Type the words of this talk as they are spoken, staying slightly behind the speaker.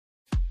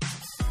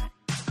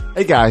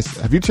Hey guys,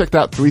 have you checked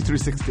out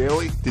 336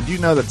 Daily? Did you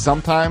know that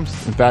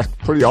sometimes, in fact,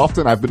 pretty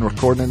often, I've been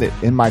recording it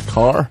in my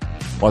car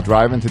while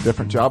driving to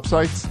different job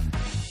sites?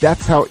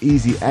 That's how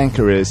easy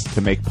Anchor is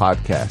to make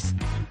podcasts.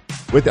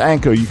 With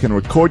Anchor, you can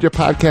record your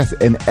podcast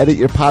and edit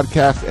your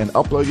podcast and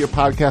upload your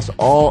podcast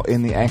all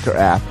in the Anchor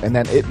app, and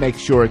then it makes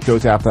sure it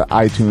goes out to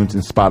iTunes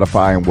and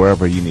Spotify and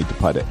wherever you need to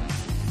put it.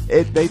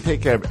 They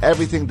take care of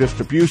everything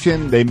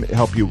distribution. They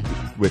help you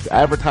with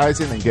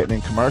advertising and getting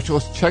in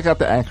commercials. Check out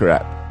the Anchor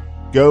app.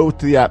 Go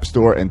to the App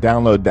Store and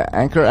download the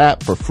Anchor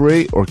app for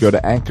free, or go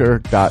to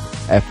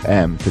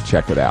anchor.fm to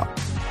check it out.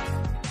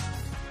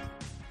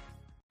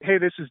 Hey,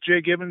 this is Jay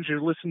Gibbons. You're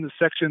listening to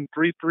Section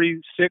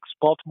 336,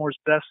 Baltimore's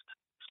Best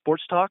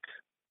Sports Talk.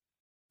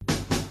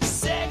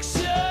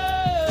 Section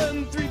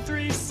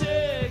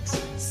 336,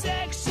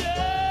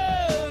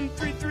 Section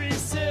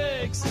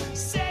 336,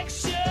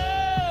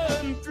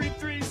 Section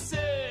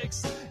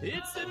 336.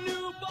 It's the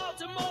new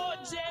Baltimore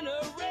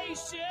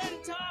generation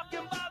talking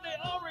about the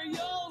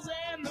Orioles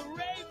and the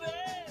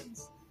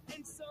Ravens.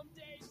 And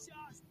someday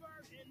Josh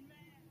Burt and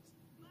Matt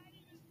might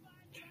even find...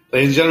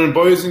 Ladies and gentlemen,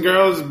 boys and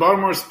girls,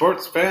 Baltimore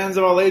sports fans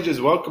of all ages,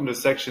 welcome to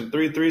Section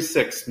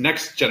 336,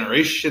 Next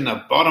Generation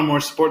of Baltimore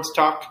Sports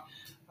Talk.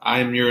 I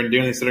am your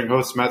endearingly sitting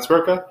host, Matt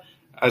Sroka.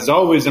 As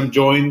always, I'm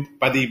joined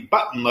by the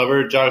button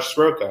lover, Josh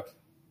Sroka.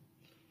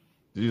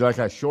 Did you like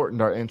I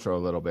shortened our intro a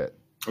little bit?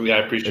 Oh, yeah,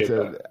 I appreciate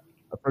that.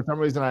 For some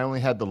reason, I only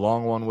had the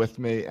long one with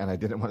me, and I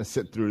didn't want to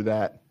sit through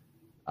that,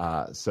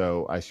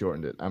 so I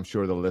shortened it. I'm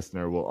sure the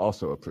listener will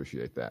also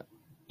appreciate that.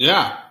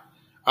 Yeah,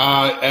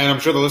 and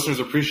I'm sure the listeners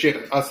appreciate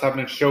us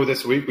having a show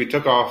this week. We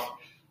took off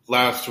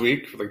last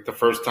week for like the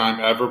first time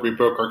ever. We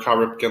broke our Cal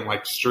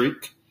Ripken-like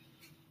streak.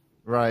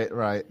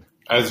 Right.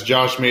 As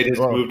Josh made his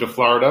move to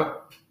Florida.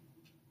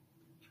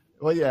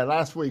 Well, yeah,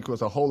 last week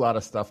was a whole lot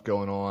of stuff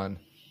going on,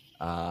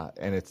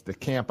 and it's the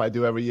camp I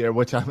do every year,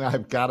 which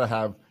I've got to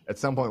have. At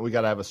some point, we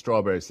got to have a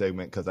strawberry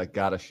segment because I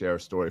got to share a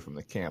story from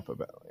the camp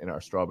in our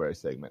strawberry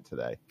segment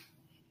today,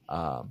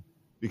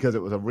 because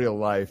it was a real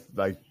life,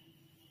 like,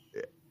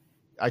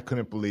 I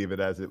couldn't believe it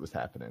as it was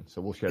happening.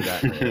 So we'll share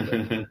that in a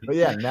little bit. But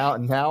yeah,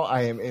 now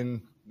I am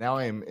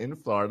in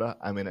Florida.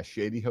 I'm in a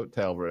shady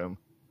hotel room,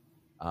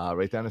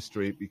 right down the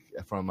street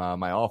from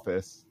my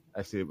office.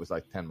 Actually, it was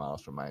like 10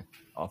 miles from my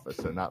office,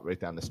 so not right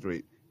down the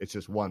street. It's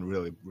just one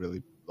really,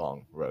 really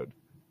long road.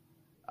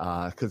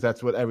 Because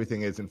that's what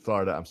everything is in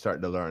Florida. I'm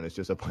starting to learn. It's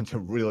just a bunch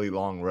of really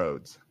long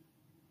roads.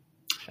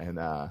 And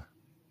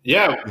you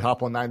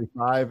hop on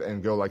 95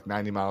 and go like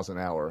 90 miles an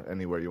hour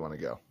anywhere you want to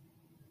go.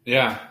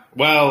 Yeah.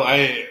 Well,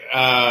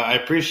 I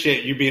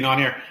appreciate you being on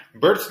here.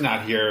 Bert's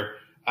not here.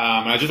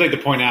 And I'd just like to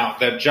point out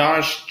that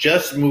Josh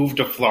just moved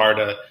to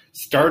Florida,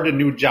 started a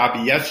new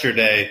job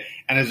yesterday,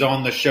 and is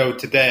on the show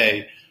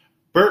today.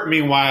 Bert,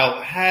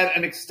 meanwhile, had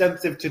an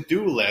extensive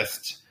to-do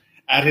list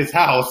at his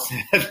house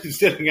as he's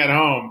sitting at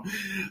home,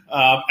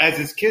 as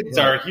his kids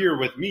are here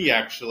with me,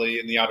 actually,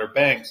 in the Outer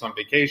Banks on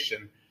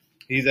vacation.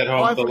 He's at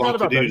home with a long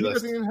to-do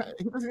list.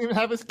 He doesn't even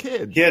have his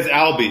kids. He has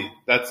Albie.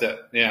 That's it.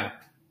 Yeah.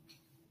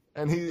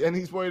 And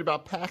he's worried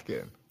about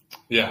packing.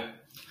 Yeah.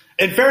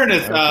 In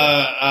fairness,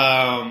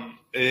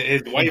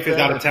 his wife is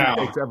out of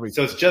town,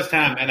 so it's just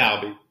him and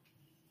Albie.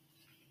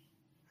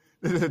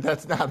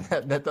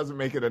 That doesn't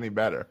make it any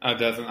better. It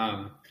doesn't. I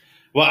don't know.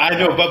 Well, I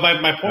know, but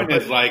my point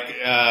is like,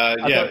 I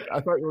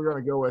thought you were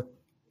going to go with,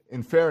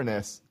 in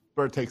fairness,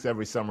 Bert takes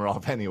every summer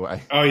off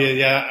anyway. Oh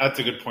yeah, that's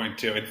a good point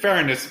too. In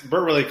fairness,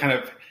 Bert really kind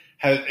of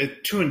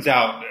tunes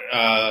out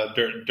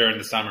during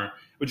the summer,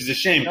 which is a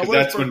shame because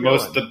that's when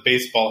most of the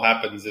baseball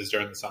happens is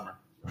during the summer.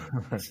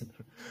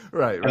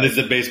 Right. And this is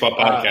a baseball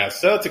podcast,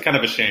 so it's a kind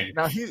of a shame.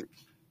 Now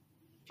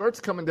Bert's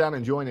coming down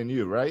and joining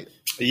you, right?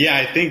 Yeah,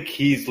 I think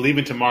he's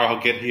leaving tomorrow.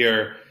 He'll get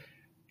here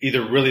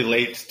either really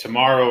late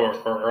tomorrow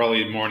or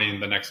early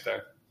morning the next day.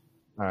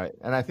 All right.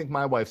 And I think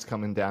my wife's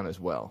coming down as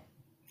well.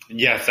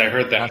 Yes, I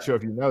heard that. Not sure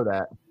if you know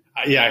that.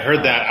 Yeah, I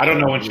heard that. I don't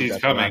know when she's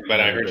coming,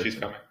 but I heard she's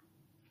coming.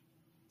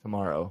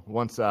 Tomorrow.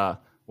 Once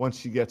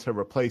she gets her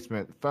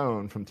replacement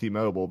phone from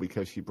T-Mobile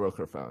because she broke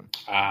her phone.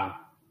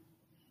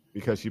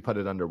 Because she put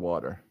it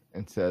underwater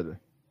and said,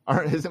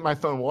 isn't my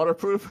phone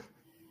waterproof?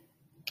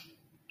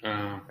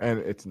 And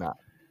it's not.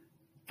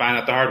 Find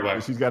out the hard way.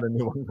 So she's got a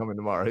new one coming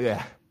tomorrow.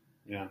 Yeah.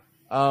 Yeah.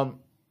 All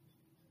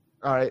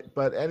right.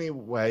 But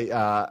anyway,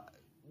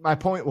 my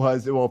point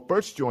was, well, if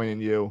Bert's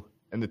joining you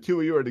and the two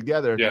of you are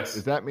together, yes.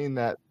 Does that mean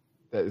that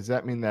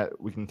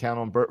we can count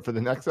on Bert for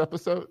the next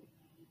episode?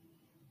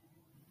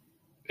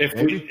 If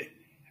we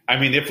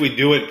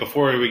do it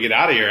before we get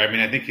out of here,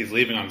 I think he's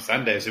leaving on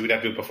Sunday, so we'd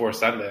have to do it before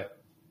Sunday.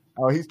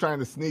 Oh, he's trying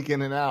to sneak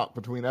in and out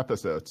between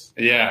episodes.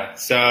 Yeah,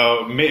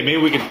 so maybe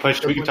we can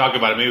push. We can talk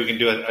about it. Maybe we can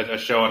do a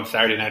show on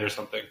Saturday night or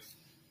something.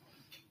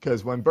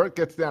 Because when Bert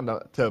gets down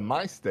to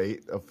my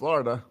state of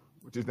Florida,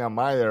 which is now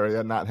my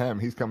area, not him,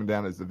 he's coming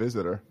down as the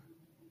visitor,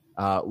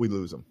 we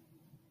lose him.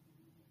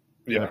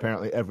 Yeah. And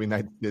apparently every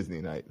night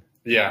Disney night.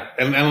 Yeah,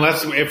 and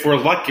unless if we're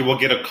lucky, we'll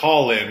get a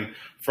call in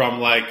from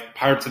like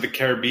Pirates of the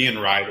Caribbean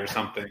ride or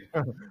something.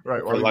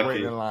 Right, or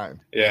waiting in line.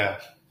 Yeah.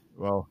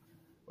 Well,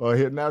 Well,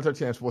 here now's our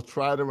chance. We'll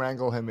try to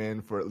wrangle him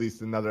in for at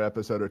least another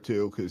episode or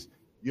two because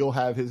you'll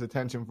have his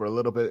attention for a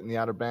little bit in the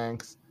Outer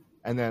Banks,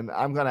 and then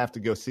I'm gonna have to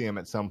go see him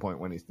at some point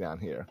when he's down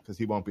here because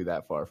he won't be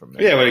that far from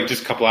me. Yeah, like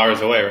just a couple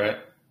hours away, right?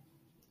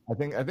 I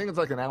think it's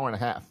like an hour and a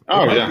half.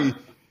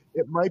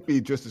 It might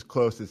be just as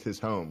close as his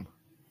home.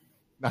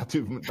 Not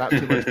too much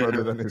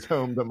further than his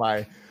home to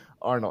my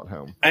Arnold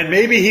home. And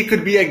maybe he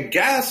could be a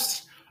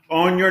guest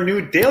on your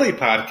new daily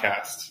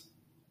podcast.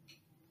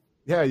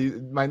 Yeah,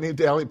 my new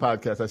daily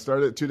podcast. I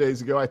started it 2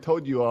 days ago. I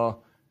told you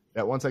all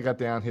that once I got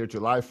down here,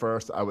 July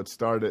 1st, I would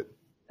start it.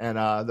 And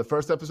the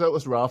first episode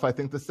was rough. I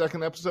think the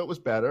second episode was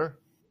better.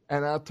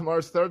 And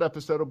tomorrow's third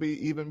episode will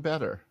be even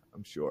better,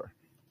 I'm sure.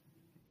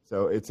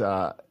 So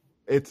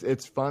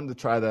it's fun to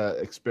try to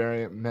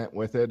experiment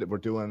with it. We're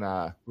doing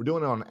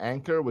it on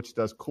Anchor, which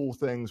does cool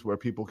things where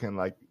people can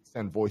like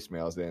send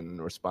voicemails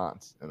in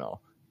response and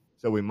all.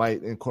 So we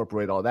might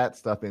incorporate all that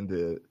stuff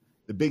into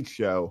the big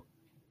show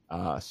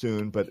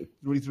soon. But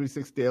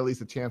 336 Daily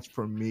is a chance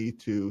for me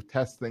to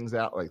test things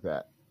out like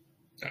that.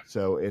 Yeah.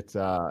 So it's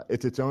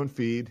its own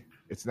feed.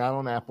 It's not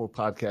on Apple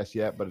Podcasts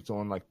yet, but it's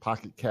on like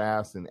Pocket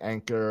Cast and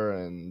Anchor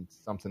and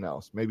something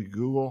else. Maybe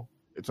Google.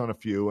 It's on a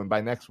few, and by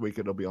next week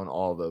it'll be on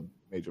all the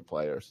major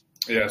players.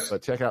 Yes.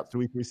 But check out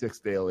 336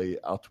 Daily.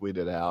 I'll tweet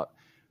it out.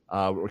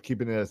 We're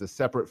keeping it as a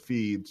separate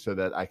feed so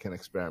that I can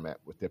experiment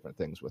with different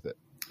things with it.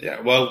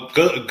 Yeah. Well,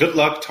 good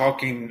luck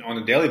talking on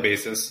a daily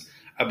basis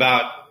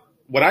about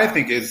what I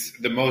think is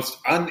the most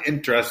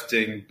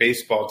uninteresting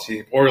baseball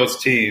team, Orioles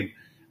team,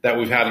 that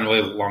we've had in a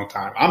really long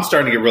time. I'm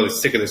starting to get really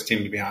sick of this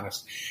team, to be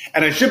honest.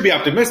 And I should be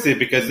optimistic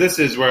because this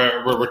is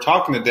where we're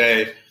talking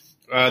today.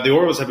 The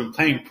Orioles have been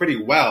playing pretty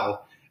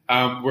well.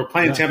 We're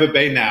playing Tampa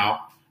Bay now.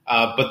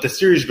 But the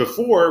series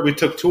before, we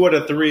took 2 out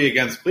of 3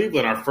 against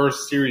Cleveland, our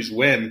first series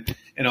win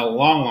in a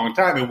long, long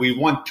time. And we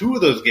won 2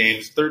 of those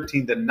games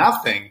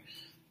 13-0.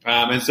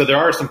 And so there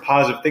are some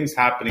positive things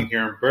happening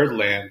here in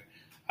Birdland.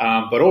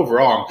 But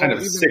overall, I'm kind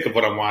of sick of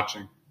what I'm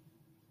watching.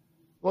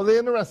 Well, the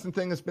interesting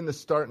thing has been the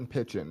start and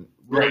pitching.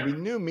 Right. We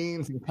knew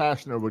Means and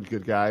Cashner were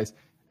good guys,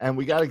 and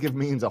we got to give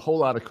Means a whole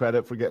lot of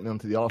credit for getting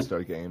into the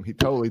All-Star game. He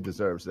totally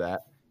deserves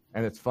that,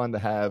 and it's fun to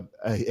have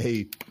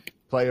a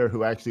player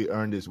who actually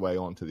earned his way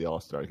onto the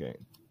All-Star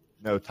game.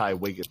 No Ty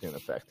Wigginton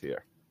effect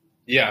here.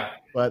 Yeah.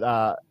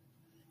 But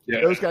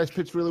those guys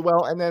pitched really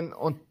well, and then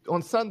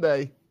on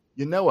Sunday,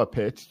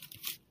 pitched,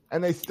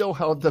 and they still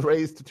held the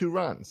Rays to 2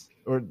 runs,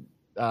 or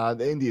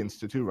the Indians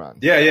to 2 runs.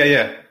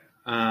 Yeah.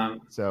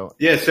 So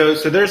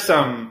there's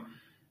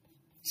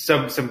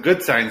some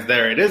good signs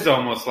there. It is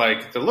almost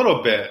like it's a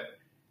little bit,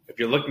 if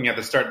you're looking at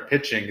the start and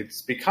pitching,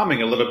 it's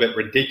becoming a little bit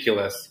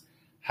ridiculous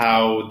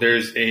how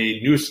there's a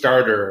new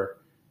starter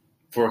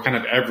for kind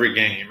of every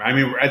game. I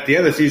mean, at the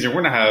end of the season,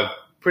 we're going to have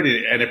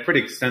a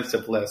pretty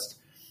extensive list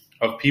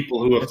of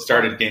people who have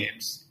started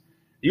games.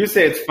 You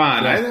say it's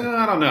fun. I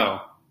don't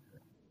know.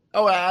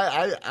 Oh,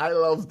 I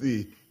love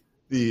the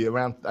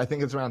around. I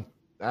think it's around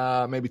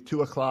maybe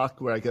 2:00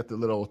 where I get the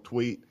little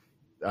tweet.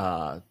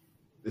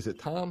 Is it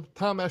Tom?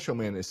 Tom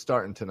Eshelman is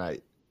starting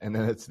tonight, and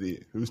then it's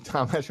who's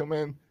Tom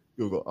Eshelman?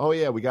 Google. Oh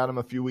yeah, we got him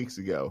a few weeks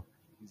ago.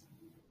 He's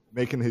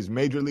making his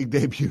major league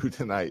debut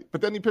tonight,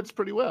 but then he pitched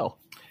pretty well.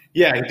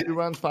 Yeah, he 2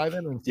 runs, 5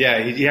 innings. Yeah,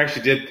 he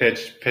actually did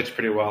pitch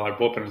pretty well. Our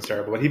bullpen was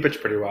terrible, but he pitched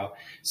pretty well.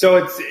 So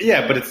it's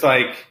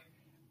like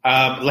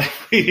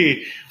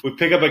we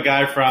pick up a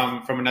guy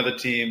from another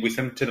team, we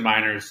send him to the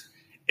minors.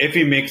 If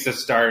he makes a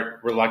start,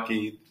 we're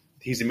lucky.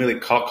 He's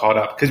immediately caught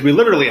up because we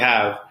literally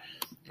have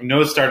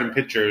no starting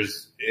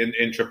pitchers in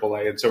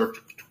AAA, and so we're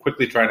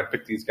quickly trying to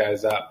pick these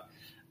guys up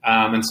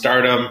and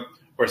start them.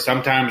 Or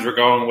sometimes we're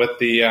going with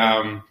the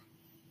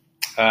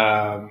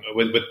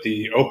with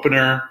the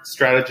opener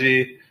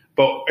strategy.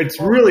 But it's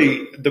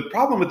really the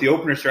problem with the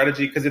opener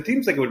strategy because it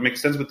seems like it would make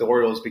sense with the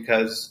Orioles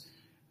because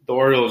the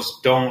Orioles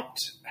don't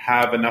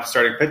have enough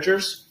starting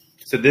pitchers.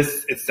 So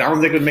it sounds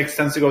like it would make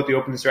sense to go with the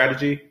opener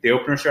strategy.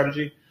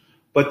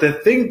 But the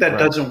thing that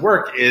doesn't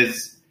work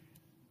is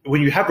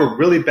when you have a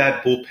really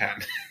bad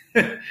bullpen,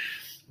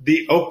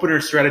 the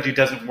opener strategy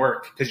doesn't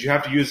work because you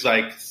have to use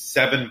like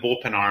 7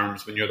 bullpen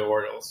arms when you're the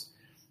Orioles.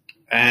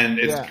 And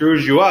it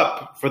screws you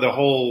up for the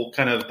whole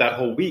that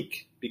whole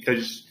week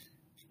because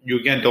you,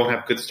 again, don't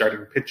have good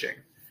starting pitching.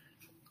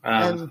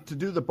 And to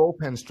do the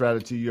bullpen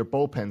strategy, your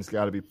bullpen's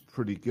got to be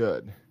pretty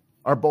good.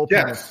 Our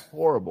bullpen is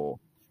horrible.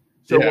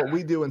 So what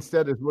we do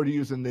instead is we're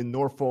using the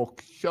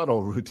Norfolk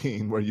shuttle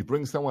routine where you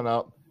bring someone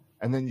up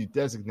and then you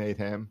designate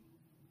him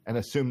and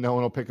assume no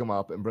one will pick him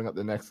up and bring up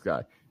the next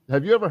guy.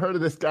 Have you ever heard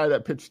of this guy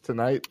that pitched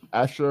tonight,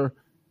 Asher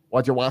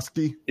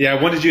Wojciechowski?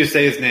 Yeah, when did you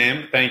say his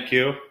name? Thank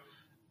you.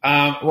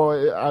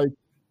 Well,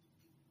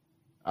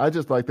 I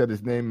just like that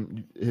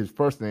his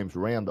first name's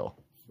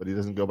Randall, but he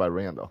doesn't go by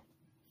Randall.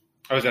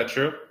 Oh, is that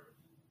true?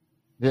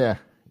 Yeah,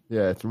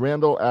 it's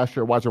Randall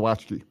Asher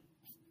Wojciechowski.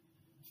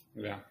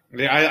 Yeah,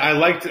 I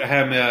liked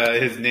him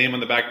his name on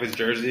the back of his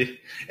jersey,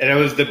 and it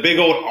was the big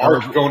old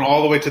arc going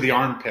all the way to the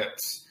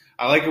armpits.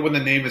 I like it when the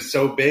name is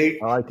so big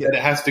that it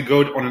has to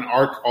go on an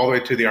arc all the way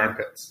to the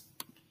armpits.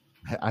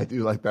 I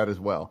do like that as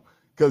well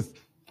because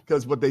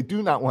because what they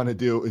do not want to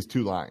do is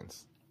 2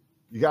 lines.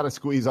 You got to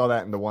squeeze all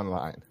that into 1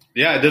 line.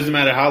 Yeah, it doesn't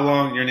matter how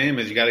long your name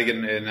is. You got to get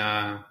in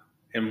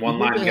one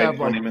line. You got to get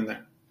your name in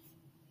there.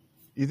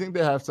 You think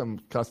they have some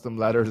custom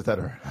letters that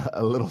are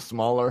a little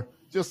smaller,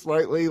 just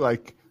slightly?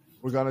 Like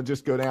we're gonna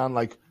just go down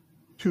like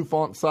 2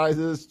 font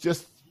sizes,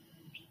 just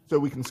so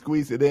we can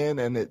squeeze it in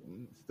and it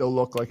still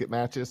look like it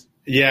matches.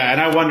 Yeah, and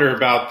I wonder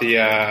about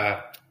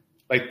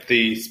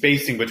the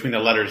spacing between the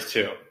letters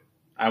too.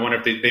 I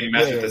wonder if they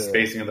mess with the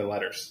spacing of the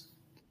letters.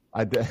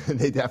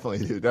 They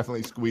definitely do.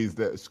 Definitely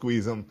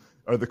squeeze them.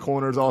 Are the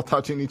corners all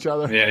touching each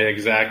other? Yeah,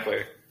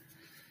 exactly.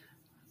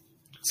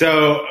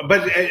 So,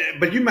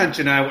 but you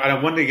mentioned,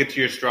 I wanted to get to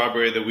your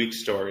Strawberry of the Week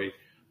story,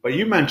 but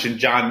you mentioned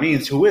John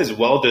Means, who is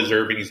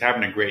well-deserving. He's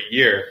having a great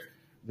year.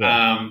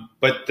 Yeah.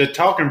 But the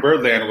talk in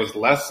Birdland was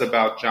less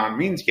about John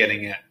Means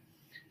getting it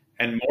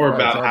and more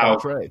about how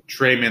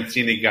Trey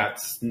Mancini got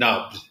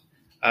snubbed.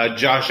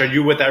 Josh, are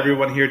you with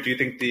everyone here? Do you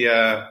think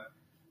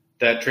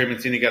that Trey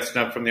Mancini got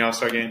snubbed from the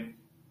All-Star game?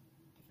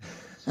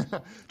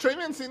 Trey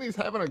Mancini's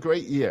having a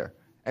great year,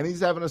 and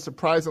he's having a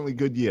surprisingly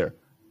good year.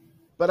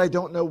 But I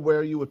don't know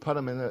where you would put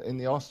him in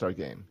the All-Star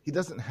game. He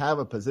doesn't have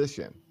a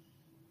position.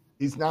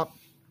 He's not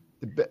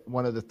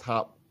one of the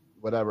top,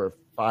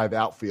 5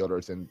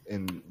 outfielders in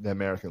the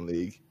American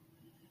League.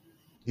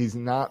 He's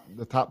not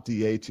the top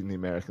DH in the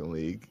American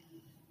League.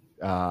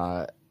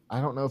 I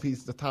don't know if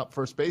he's the top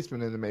first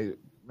baseman in the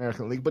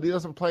American League, but he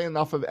doesn't play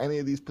enough of any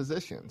of these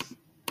positions.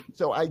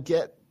 So I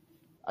get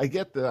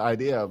the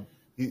idea of,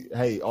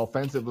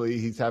 offensively,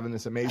 he's having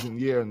this amazing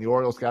year, and the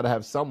Orioles got to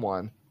have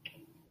someone.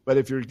 But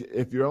if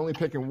you're only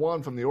picking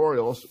one from the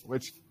Orioles,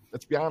 which,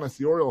 let's be honest,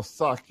 the Orioles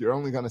suck, you're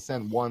only going to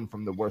send one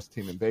from the worst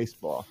team in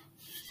baseball.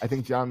 I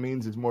think John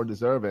Means is more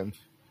deserving,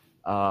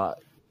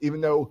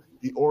 even though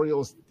the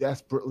Orioles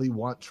desperately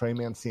want Trey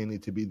Mancini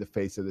to be the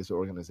face of this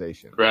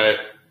organization. Right.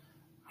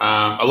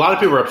 A lot of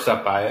people were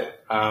upset by it.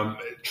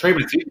 Trey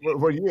Mancini.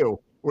 Were you?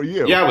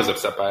 Yeah, I was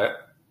upset by it.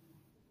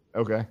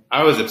 Okay.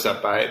 I was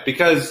upset by it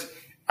because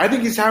I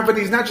think he's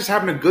not just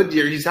having a good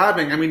year. He's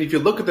having, if you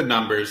look at the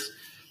numbers,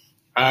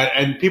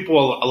 and a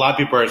lot of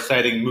people are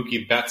citing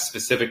Mookie Betts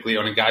specifically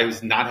on a guy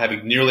who's not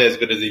having nearly as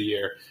good as a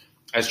year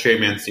as Trey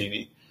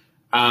Mancini.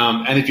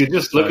 And if you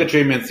just look at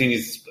Trey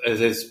Mancini's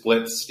his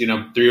splits,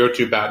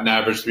 302 batting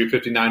average,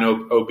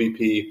 359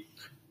 OBP,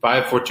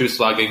 5.42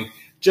 slugging.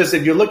 Just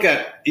if you look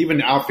at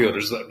even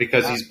outfielders,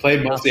 because he's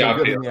played mostly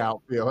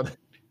outfield.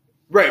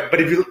 Right,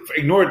 but if you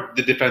ignore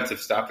the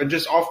defensive stuff and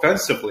just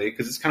offensively,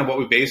 because it's kind of what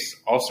we base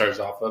All-Stars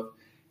off of,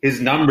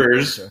 his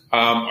numbers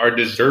are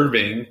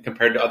deserving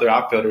compared to other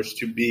outfielders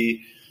to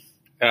be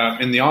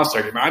in the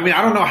All-Star game. I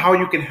don't know how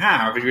you can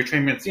have, if you're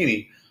Trey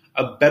Mancini,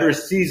 a better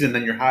season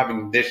than you're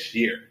having this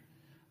year.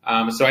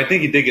 So I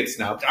think he did get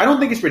snubbed. I don't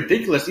think it's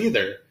ridiculous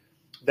either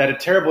that a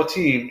terrible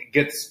team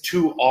gets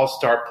 2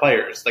 All-Star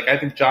players. Like, I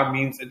think John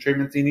Means and Trey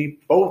Mancini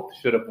both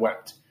should have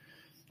went.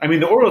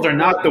 The Orioles are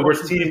not the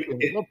worst team.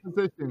 What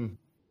position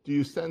do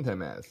you send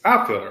him as?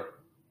 Outfielder.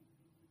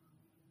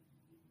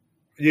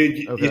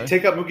 You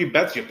take up Mookie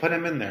Betts, you put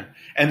him in there.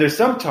 And there's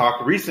some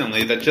talk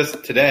recently that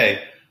just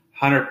today,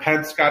 Hunter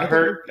Pence got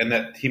hurt and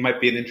that he might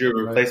be an injury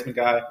replacement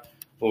guy.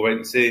 We'll wait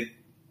and see.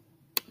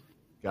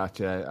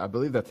 Gotcha. I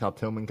believe that's how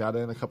Tillman got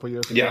in a couple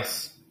years ago.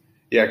 Yes.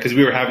 Yeah, because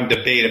we were having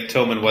debate if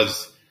Tillman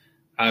was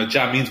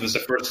John Means was the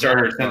first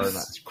starter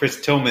since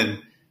Chris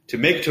Tillman to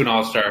make it to an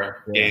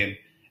All-Star game.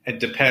 It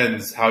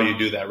depends how you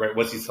do that, right?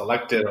 Was he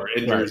selected or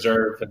injured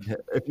reserve?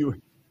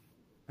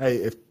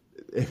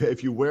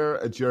 If you wear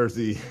a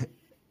jersey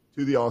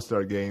to the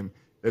All-Star game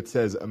that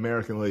says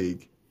American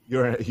League,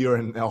 you're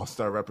an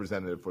All-Star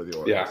representative for the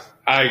Orioles. Yeah,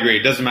 I agree.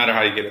 It doesn't matter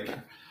how you get in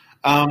there.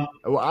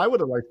 Well, I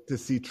would have liked to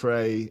see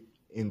Trey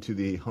into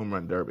the home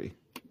run derby.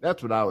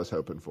 That's what I was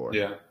hoping for.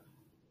 Yeah.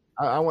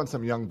 I want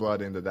some young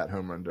blood into that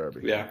home run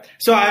derby. Yeah.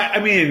 So, I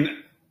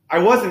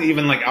wasn't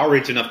even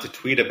outraged enough to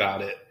tweet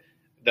about it,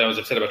 that I was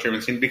upset about Trey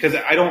Mancini, because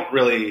I don't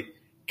really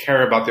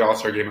care about the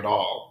All-Star game at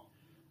all.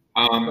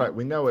 Right.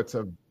 We know it's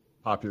a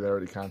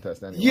popularity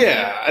contest anyway.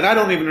 Yeah, and I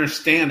don't even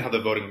understand how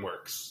the voting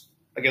works.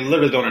 I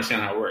literally don't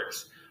understand how it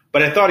works.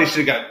 But I thought he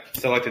should have got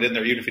selected in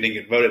there even if he didn't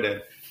get voted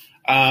in.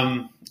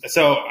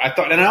 So I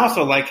thought – and I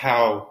also like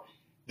how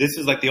this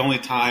is the only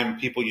time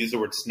people use the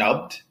word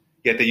snubbed,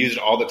 yet they use it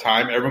all the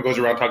time. Everyone goes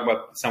around talking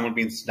about someone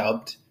being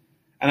snubbed.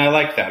 And I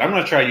like that. I'm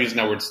going to try using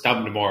that word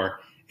snubbed more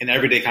in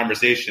everyday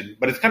conversation.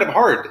 But it's kind of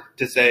hard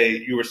to say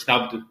you were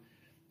snubbed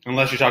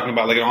unless you're talking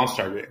about an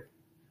All-Star game.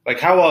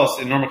 How else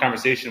in normal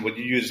conversation would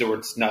you use the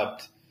word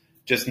snubbed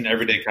just in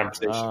everyday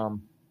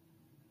conversation?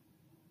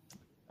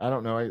 I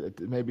don't know.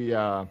 Maybe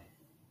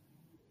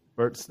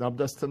Bert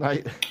snubbed us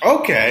tonight.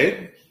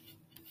 Okay.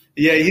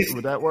 Yeah,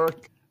 would that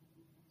work?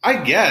 I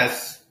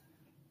guess.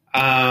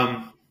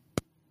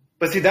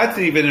 But see, that's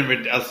even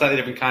in a slightly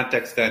different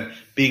context than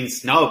being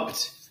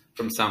snubbed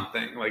from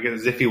something,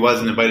 as if he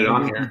wasn't invited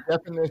on here.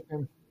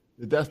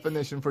 The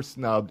definition for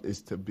snubbed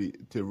is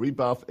to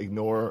rebuff,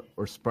 ignore,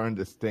 or spurn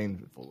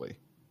disdainfully.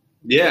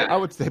 Yeah. I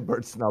would say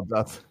Bert snubbed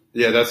us.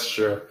 Yeah, that's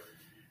true.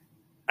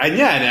 And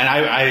yeah,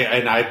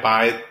 and I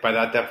by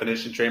that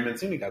definition, Trey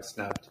Mancini got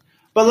snubbed.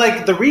 But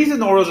like the reason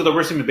the Orioles are the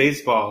worst team in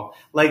baseball,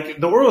 like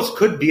the Orioles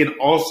could be an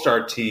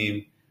all-star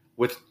team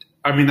with,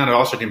 I mean not an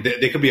all-star team,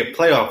 they could be a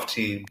playoff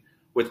team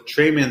with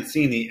Trey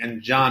Mancini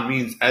and John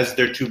Means as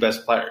their two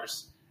best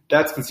players.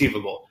 That's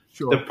conceivable.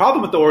 Sure. The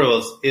problem with the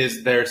Orioles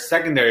is their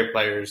secondary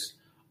players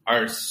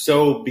are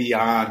so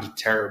beyond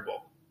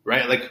terrible,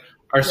 right? Like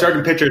our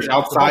starting pitchers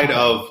outside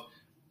of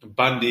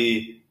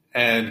Bundy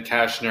and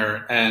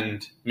Cashner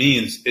and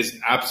Means is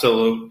an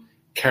absolute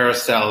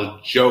carousel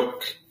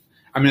joke.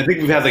 I mean, I think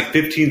we've had like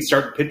 15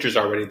 starting pitchers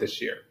already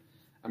this year.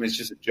 I mean, it's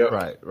just a joke.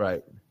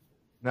 Right.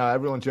 Now,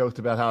 everyone joked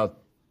about how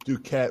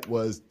Duquette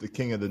was the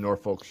king of the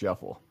Norfolk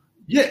Shuffle.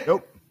 Yeah.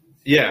 Nope.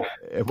 Yeah.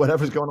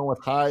 Whatever's going on with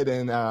Hyde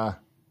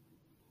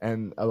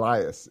and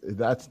Elias,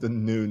 that's the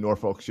new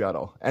Norfolk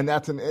Shuttle. And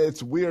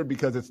it's weird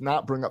because it's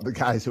not bring up the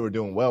guys who are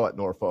doing well at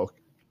Norfolk.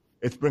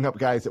 It's bring up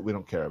guys that we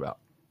don't care about.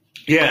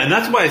 Yeah, and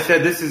that's why I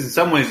said this is in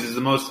some ways is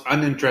the most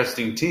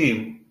uninteresting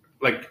team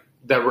like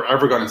that we're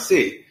ever going to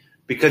see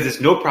because it's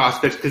no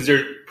prospects because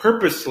they're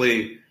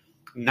purposely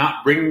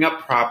not bringing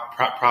up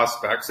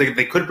prospects.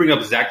 They could bring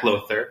up Zach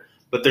Lothar,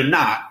 but they're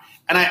not.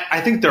 And I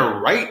think they're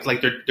right.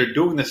 Like they're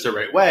doing this the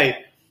right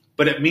way,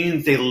 but it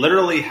means they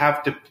literally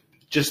have to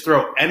just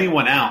throw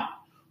anyone out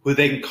who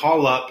they can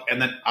call up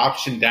and then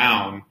option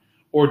down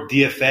or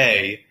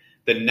DFA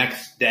the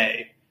next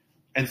day.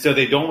 And so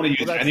they don't want to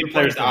use any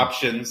players'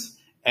 options.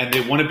 And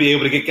they want to be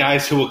able to get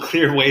guys who will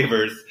clear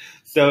waivers.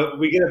 So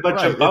we get a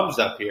bunch of bums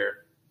up here.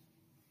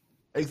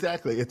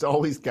 Exactly. It's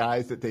always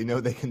guys that they know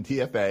they can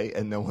DFA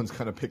and no one's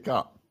going to pick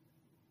up.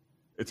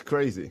 It's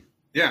crazy.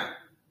 Yeah.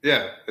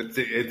 That's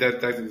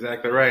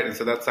exactly right. And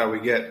so that's how we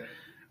get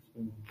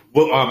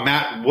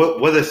Matt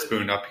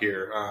Witherspoon up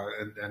here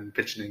and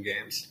pitching in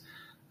games.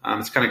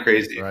 It's kind of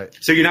crazy. Right.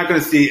 So you're not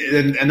going to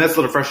see – and that's a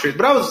little frustrating.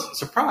 But I was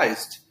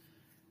surprised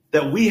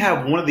that we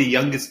have one of the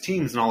youngest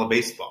teams in all of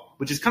baseball,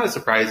 which is kind of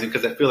surprising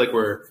because I feel like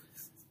we're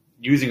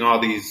using all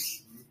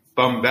these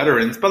bum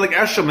veterans. But like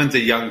Eshelman's a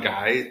young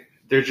guy.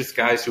 They're just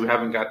guys who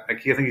haven't got like,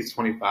 – I think he's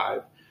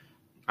 25.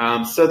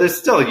 So there's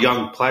still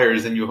young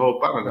players, and you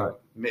hope – I don't know,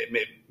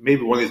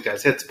 maybe one of these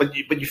guys hits. But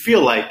you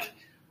feel like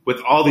with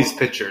all these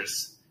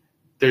pitchers,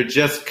 they're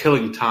just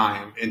killing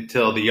time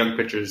until the young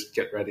pitchers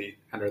get ready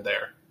and are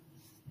there.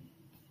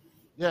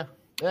 Yeah,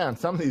 and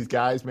some of these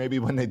guys, maybe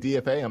when they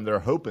DFA them, they're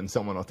hoping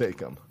someone will take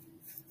them.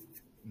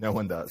 No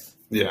one does.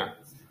 Yeah.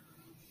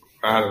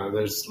 I don't know.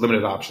 There's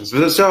limited options.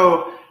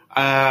 So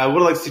I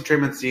would like to see Trey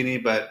Mancini,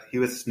 but he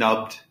was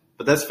snubbed.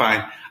 But that's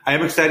fine. I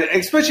am excited,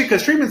 especially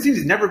because Trey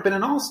Mancini's never been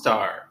an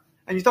all-star.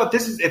 And you thought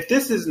if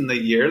this isn't the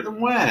year,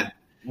 then when?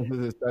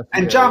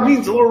 And John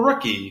Means a little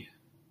rookie.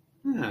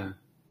 Yeah.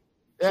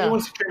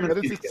 But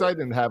it's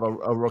exciting to have a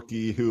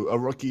rookie who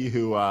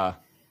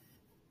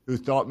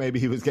thought maybe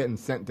he was getting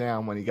sent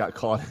down when he got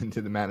called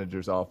into the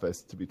manager's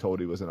office to be told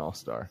he was an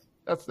all-star.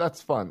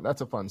 That's fun.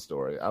 That's a fun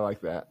story. I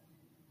like that.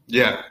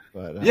 Yeah.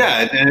 But,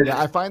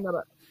 I find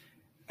that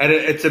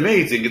it's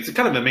amazing. It's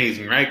kind of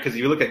amazing, right? Because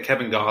you look at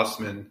Kevin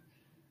Gossman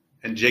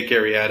and Jake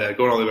Arrieta,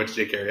 going all the way to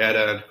Jake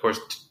Arrieta, and of course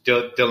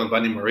Dylan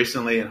Bundy more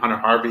recently, and Hunter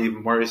Harvey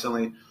even more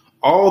recently.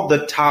 All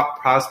the top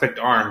prospect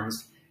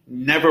arms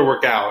never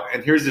work out.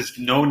 And here's this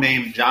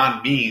no-name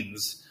John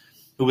Means,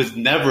 who was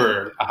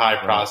never a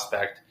high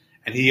prospect,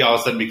 and he all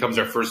of a sudden becomes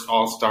our first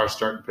all-star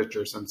starting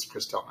pitcher since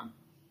Chris Tillman.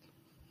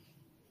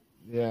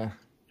 Yeah,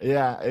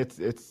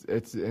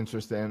 it's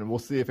interesting. We'll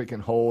see if it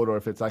can hold or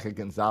if it's like a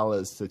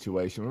Gonzalez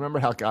situation. Remember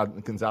how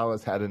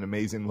Gonzalez had an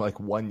amazing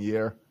 1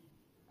 year,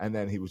 and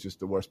then he was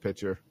just the worst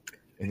pitcher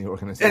in the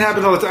organization. It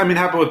happens all the time. I mean, it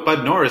happened with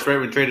Bud Norris, right?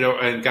 We traded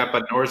and got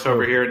Bud Norris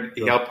over here, and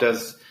he helped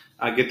us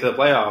get to the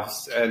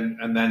playoffs,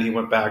 and then he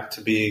went back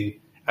to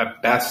being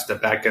at best a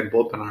back-end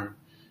bullpen arm.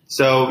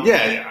 So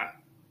yeah,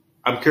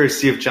 I'm curious to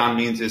see if John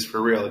Means is for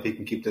real, if he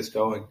can keep this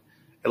going.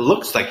 It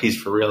looks like he's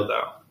for real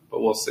though, but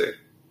we'll see.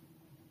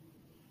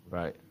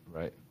 Right.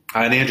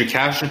 And Andrew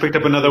Cashner picked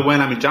up another win.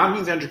 I mean, John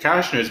Means Andrew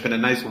Cashner has been a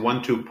nice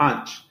 1-2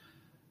 punch.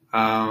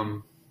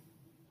 I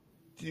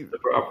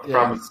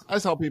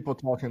saw people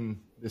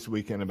talking this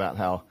weekend about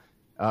how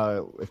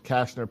if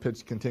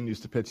Cashner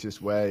continues to pitch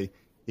this way,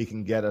 he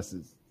can get us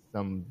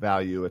some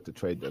value at the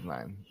trade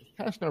deadline. Is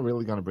Cashner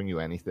really going to bring you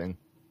anything?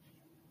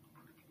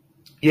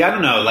 Yeah, I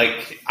don't know.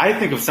 I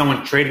think if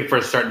someone trading for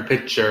a starting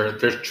pitcher,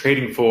 they're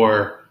trading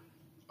for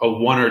a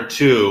 1 or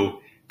 2.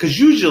 Because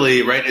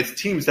usually, right, it's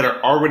teams that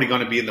are already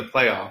going to be in the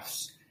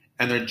playoffs,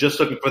 and they're just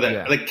looking for that.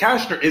 Yeah.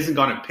 Cashner isn't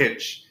going to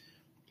pitch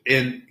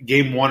in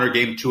game 1 or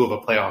game 2 of a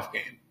playoff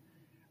game.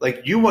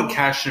 You want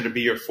Cashner to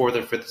be your 4th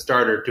or 5th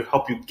starter to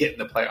help you get in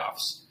the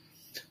playoffs.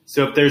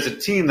 So if there's a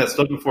team that's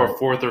looking for a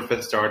 4th or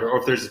 5th starter, or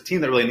if there's a team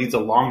that really needs a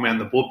long man in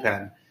the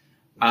bullpen,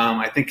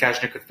 I think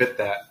Cashner could fit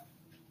that.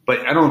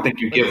 But I don't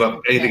think you give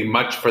up anything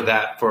much for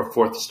that for a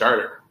 4th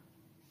starter.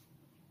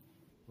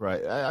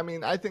 Right. I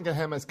mean, I think of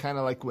him as kind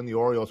of like when the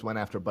Orioles went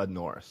after Bud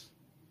Norris.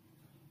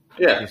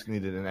 Yeah. Just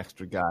needed an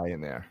extra guy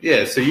in there.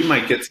 Yeah, so you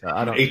might get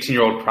an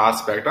 18-year-old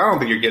prospect. I don't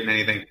think you're getting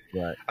anything.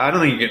 Right. I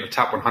don't think you're getting a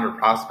top 100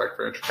 prospect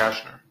for Andrew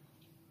Cashner.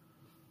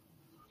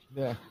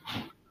 Yeah,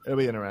 it'll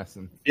be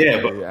interesting.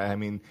 Yeah, but I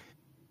mean,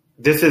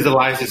 this is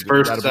Elias's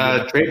first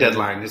that'll be trade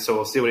deadline, so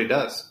we'll see what he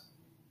does.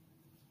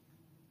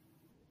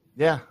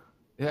 Yeah,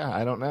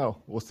 I don't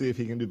know. We'll see if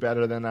he can do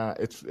better than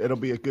it'll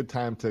be a good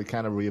time to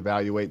kind of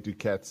reevaluate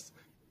Duquette's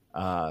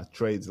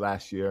trades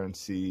last year and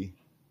see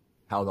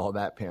how all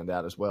that panned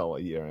out as well a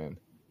year in.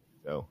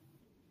 So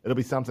it'll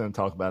be something to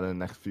talk about in the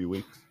next few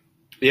weeks.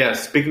 Yeah,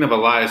 speaking of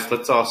Elias,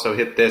 let's also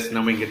hit this, and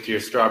then we can get to your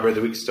Strawberry of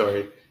the Week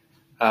story.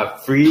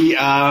 Free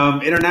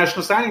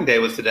International Signing Day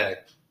was today.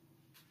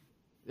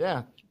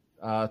 Yeah,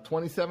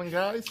 27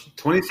 guys.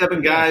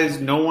 27 guys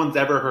no one's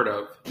ever heard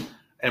of,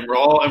 and we're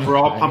all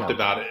pumped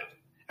about it.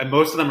 And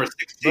most of them are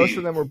 16.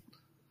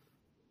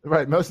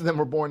 Most of them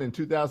were born in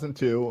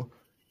 2002,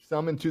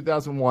 some in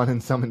 2001,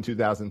 and some in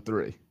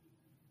 2003.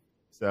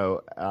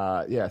 So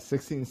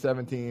 16,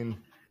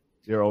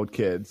 17-year-old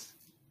kids.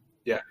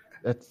 Yeah,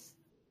 that's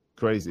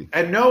crazy.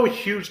 And no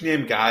huge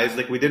name guys.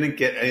 Like, we didn't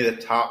get any of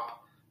the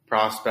top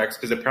prospects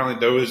because apparently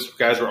those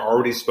guys were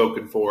already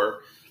spoken for.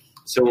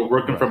 So we're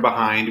working from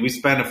behind. We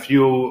spent a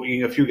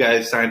few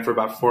guys signed for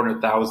about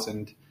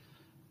 $400,000.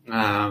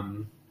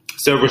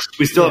 So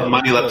we still have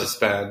money left to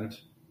spend.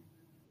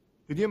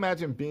 Could you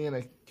imagine being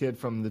a kid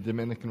from the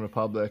Dominican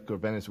Republic or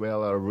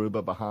Venezuela,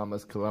 Aruba,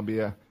 Bahamas,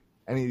 Colombia,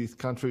 any of these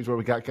countries where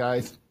we got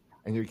guys,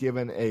 and you're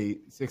giving a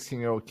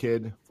 16-year-old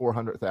kid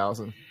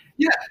 $400,000?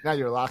 Yeah. Now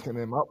you're locking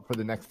them up for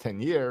the next 10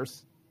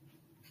 years.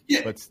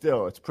 Yeah. But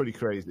still, it's pretty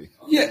crazy.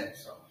 Yeah.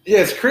 Yeah,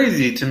 it's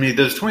crazy to me.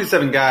 Those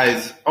 27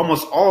 guys,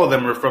 almost all of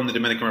them are from the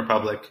Dominican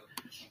Republic.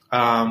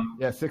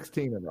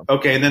 16 of them.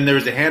 Okay, and then there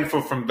was a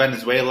handful from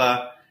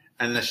Venezuela,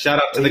 and a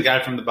shout out to the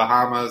guy from the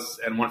Bahamas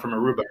and one from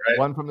Aruba, right?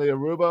 One from the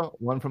Aruba,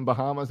 one from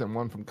Bahamas, and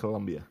one from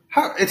Colombia.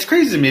 It's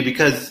crazy to me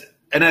because,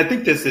 and I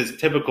think this is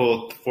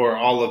typical for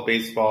all of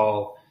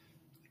baseball,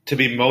 to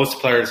be most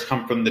players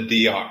come from the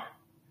DR.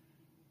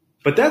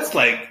 But that's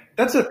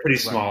a pretty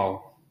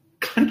small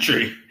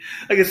country.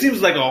 Like, it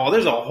seems like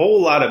there's a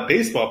whole lot of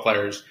baseball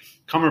players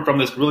coming from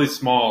this really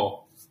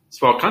small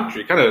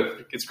country.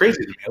 It's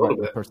crazy to me a little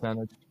bit.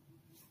 Percentage.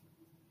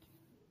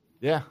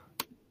 Yeah,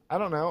 I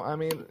don't know. I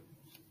mean,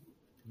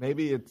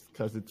 maybe it's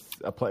because it's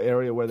a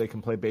area where they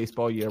can play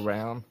baseball year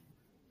round.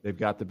 They've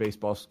got the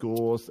baseball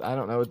schools. I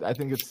don't know. I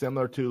think it's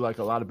similar to like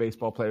a lot of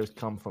baseball players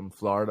come from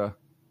Florida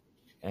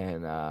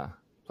and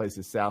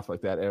places south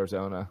like that,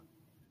 Arizona,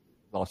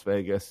 Las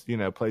Vegas,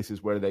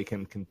 places where they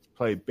can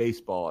play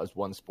baseball as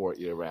one sport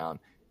year round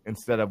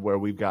instead of where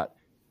we've got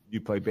you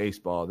play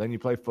baseball, then you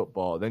play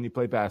football, then you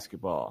play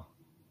basketball.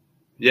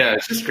 Yeah,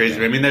 it's just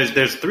crazy. I mean,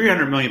 there's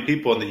 300 million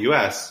people in the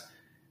U.S.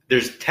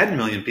 There's 10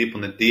 million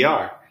people in the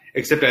DR,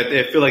 except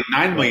I feel like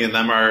 9 million of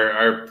them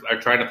are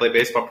trying to play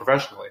baseball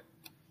professionally.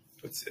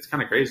 It's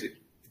kind of crazy.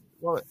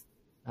 Well,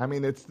 I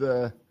mean,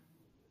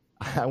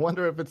 I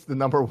wonder if it's the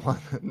number one.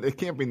 It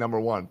can't be number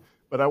one,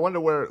 but I wonder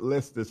where it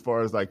lists as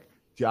far as like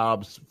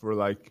jobs for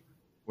like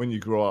when you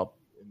grow up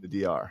in the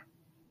DR.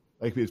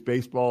 Like, if it's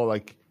baseball,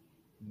 like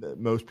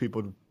most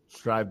people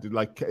strive to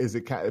like. Is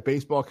it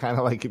baseball kind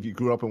of like if you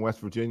grew up in West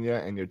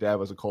Virginia and your dad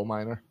was a coal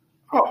miner?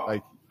 Oh,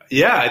 like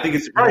yeah, I think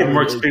it's probably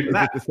more extreme than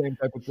that. Is it the same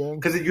type of thing?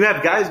 Because you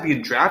have guys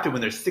being drafted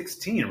when they're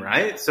 16,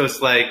 right? So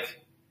it's like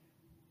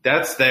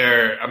that's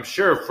I'm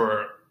sure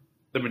for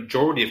the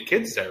majority of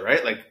kids there,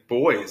 right? Like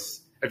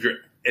boys, if you're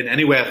in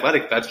any way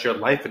athletic, that's your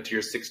life until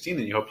you're 16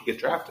 and you hope you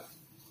get drafted.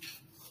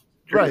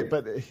 Right,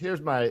 but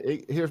here's my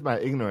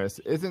ignorance.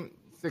 Isn't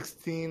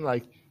 16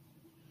 like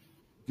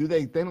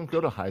they don't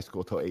go to high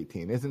school till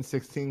 18? Isn't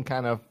 16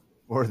 kind of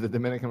for the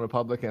Dominican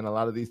Republic and a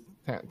lot of these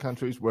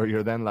countries where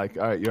you're then like,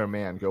 all right, you're a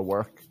man, go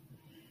work?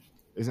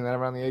 Isn't that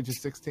around the age of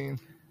 16?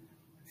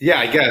 Yeah,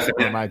 I guess.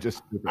 Or am I just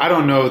stupid? I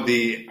don't know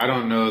the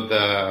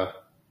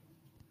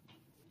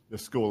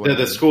schooling.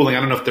 The schooling. I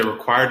don't know if they're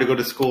required to go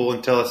to school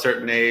until a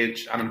certain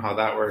age. I don't know how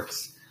that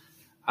works.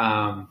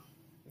 I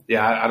don't know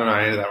how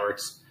any of that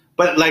works.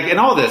 But like in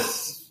all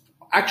this,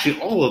 actually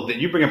all of that,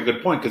 you bring up a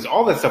good point because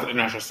all that stuff with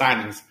international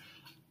signings,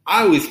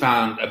 I always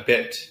found a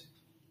bit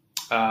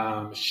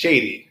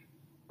shady,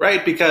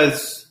 right?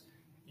 Because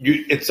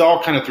it's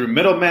all kind of through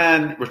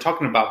middlemen. We're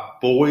talking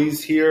about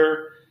boys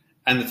here,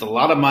 and it's a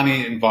lot of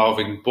money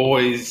involving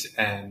boys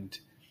and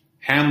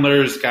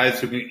handlers,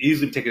 guys who can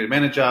easily be taken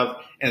advantage of,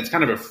 and it's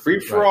kind of a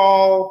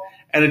free-for-all. Right.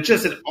 And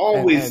it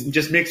always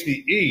just makes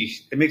me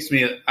It makes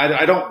me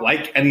I don't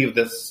like any of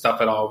this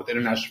stuff at all with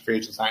international free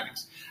agent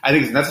signings. I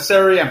think it's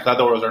necessary. I'm glad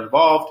the Orioles are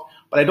involved,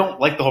 but I don't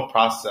like the whole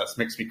process. It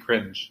makes me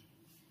cringe.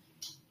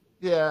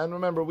 Yeah, and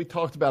remember, we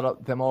talked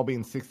about them all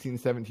being 16,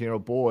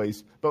 17-year-old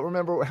boys, but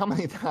remember, how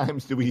many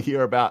times do we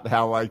hear about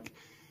how, like,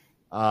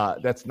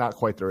 that's not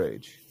quite their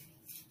age?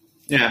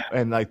 Yeah.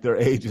 And, like, their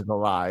age is a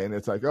lie, and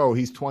it's like, oh,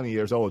 he's 20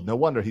 years old. No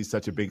wonder he's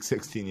such a big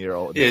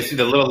 16-year-old. Yeah, you see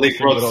the Little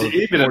League World Series.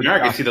 Even in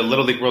America, you see the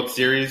Little League World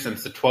Series, and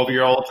it's the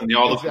 12-year-olds, and they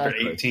all look like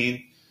they're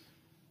 18.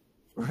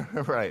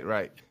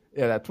 Right.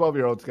 Yeah, that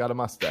 12-year-old's got a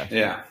mustache.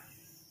 Yeah.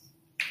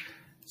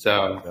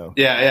 So,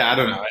 I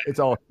don't know.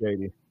 It's all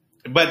shady.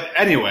 But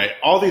anyway,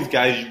 all these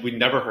guys we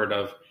never heard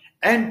of,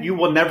 and you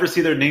will never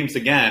see their names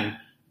again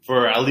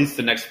for at least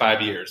the next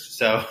 5 years.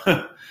 So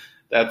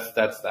that's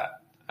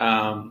that.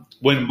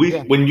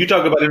 When you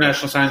talk about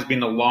international signings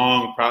being a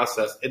long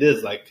process, it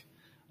is like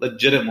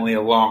legitimately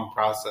a long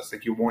process.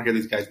 Like you won't hear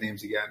these guys'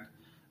 names again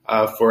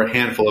for a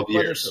handful of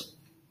years.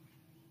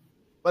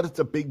 But it's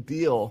a big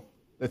deal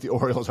that the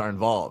Orioles are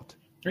involved.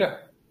 Yeah.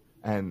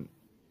 And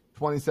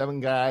 27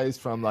 guys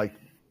from like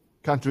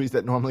countries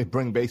that normally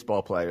bring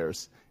baseball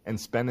players and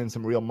spending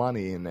some real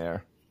money in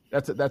there.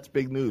 That's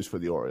big news for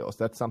the Orioles.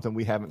 That's something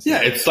we haven't seen.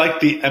 Yeah, it's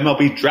like the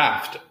MLB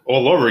draft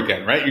all over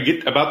again, right? You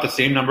get about the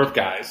same number of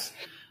guys.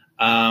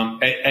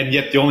 And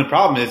yet the only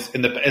problem is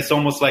it's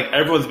almost like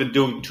everyone's been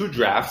doing 2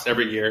 drafts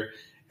every year,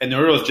 and the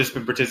Orioles just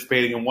been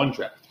participating in 1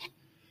 draft.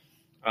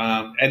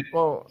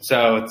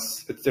 So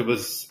it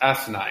was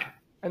asinine.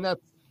 And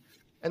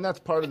that's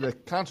part of the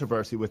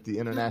controversy with the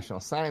international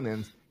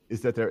sign-ins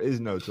is that there is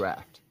no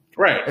draft.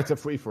 Right. It's a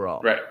free-for-all.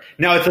 Right.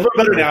 Now it's a little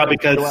better now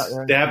because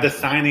they have the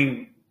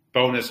signing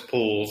bonus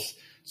pools,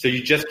 so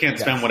you just can't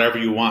spend whatever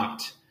you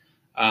want.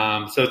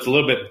 So it's a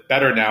little bit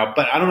better now,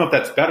 but I don't know if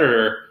that's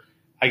better.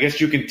 I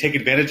guess you can take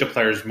advantage of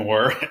players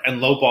more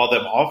and lowball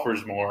them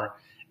offers more,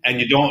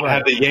 and you don't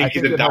have the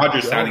Yankees and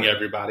Dodgers signing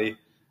everybody.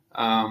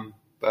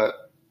 But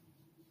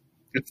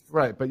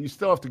you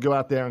still have to go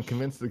out there and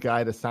convince the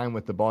guy to sign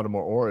with the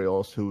Baltimore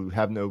Orioles, who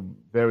have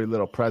very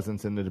little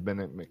presence in the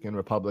Dominican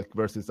Republic,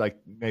 versus like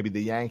maybe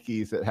the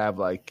Yankees that have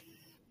like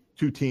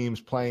 2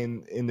 teams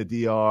playing in the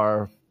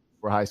DR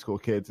for high school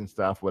kids and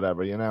stuff,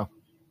 whatever, you know?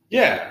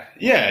 Yeah.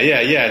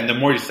 And the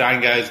more you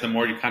sign guys, the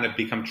more you kind of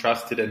become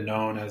trusted and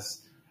known as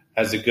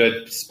a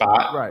good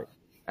spot. Right.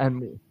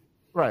 And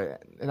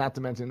not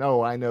to mention,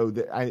 I know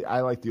that I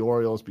like the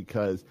Orioles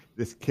because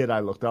this kid I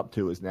looked up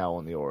to is now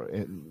on the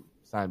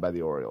signed by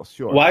the Orioles.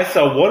 Sure. Well, I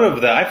saw one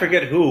of I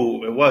forget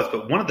who it was,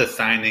 but one of the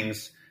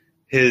signings,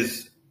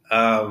 his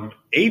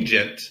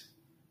agent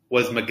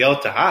was Miguel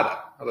Tejada.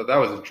 I thought that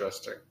was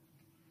interesting.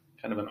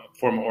 Kind of a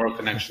former Oriole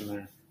connection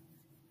there.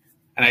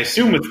 And I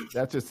assume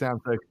that just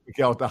sounds like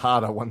Miguel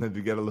Tejada wanted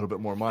to get a little bit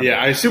more money.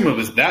 Yeah, I assume it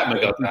was that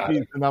Miguel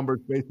Tejada. The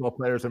numbers baseball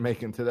players are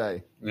making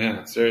today.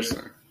 Yeah,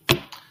 seriously.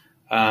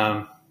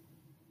 But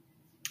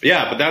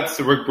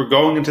we're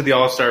going into the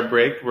All-Star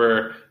break.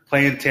 We're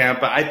playing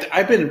Tampa.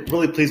 I've been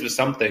really pleased with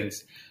some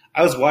things.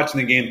 I was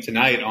watching the game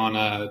tonight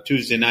on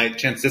Tuesday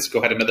night.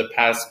 Francisco had another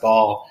pass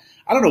ball.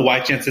 I don't know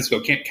why Francisco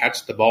can't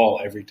catch the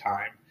ball every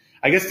time.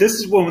 I guess this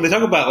is when they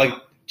talk about like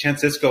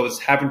Francisco is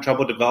having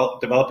trouble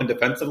developing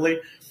defensively.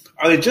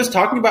 Are they just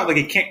talking about like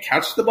he can't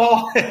catch the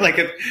ball? Like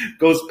it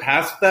goes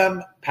past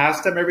them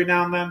every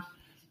now and then?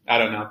 I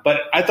don't know.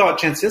 But I thought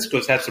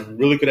Francisco's had some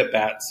really good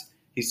at-bats.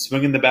 He's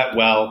swinging the bat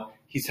well.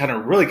 He's had a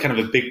really kind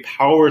of a big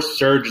power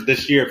surge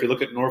this year. If you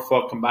look at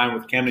Norfolk combined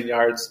with Camden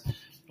Yards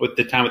with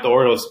the time with the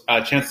Orioles,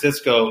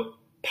 Francisco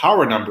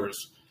power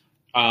numbers,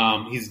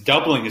 he's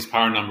doubling his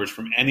power numbers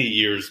from any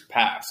years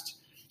past.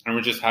 And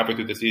we're just halfway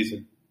through the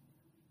season.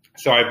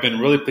 So I've been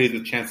really pleased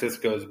with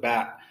Francisco's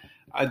bat.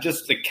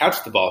 Just to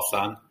catch the ball,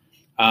 son.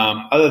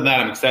 Other than that,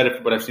 I'm excited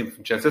for what I've seen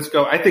from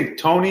Francisco. I think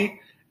Tony,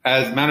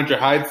 as manager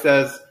Hyde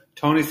says,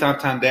 Tony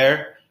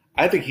Santander,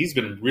 I think he's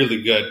been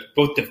really good.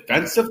 Both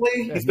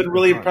defensively, he's been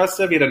really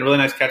impressive. He had a really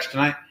nice catch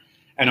tonight.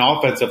 And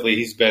offensively,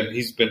 he's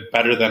been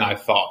better than I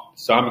thought.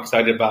 So I'm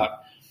excited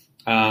about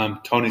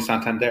Tony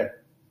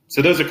Santander.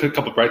 So those are a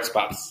couple of bright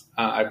spots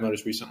I've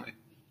noticed recently.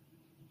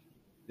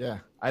 Yeah,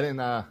 I didn't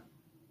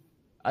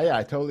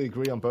I totally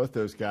agree on both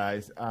those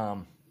guys.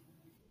 And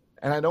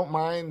I don't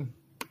mind.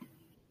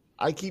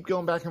 I keep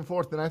going back and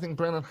forth, and I think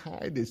Brandon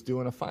Hyde is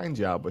doing a fine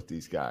job with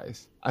these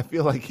guys. I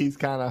feel like he's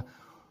kind of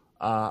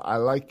I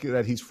like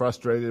that he's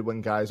frustrated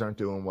when guys aren't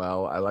doing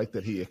well. I like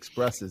that he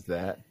expresses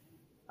that.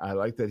 I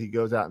like that he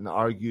goes out and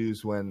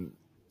argues when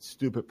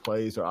stupid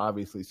plays are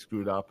obviously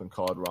screwed up and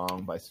called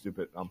wrong by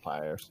stupid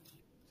umpires.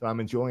 So I'm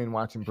enjoying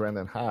watching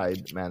Brandon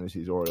Hyde manage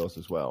these Orioles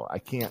as well.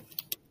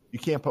 You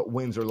can't put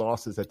wins or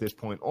losses at this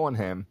point on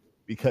him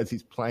because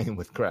he's playing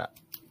with crap.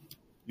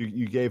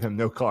 You gave him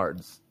no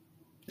cards.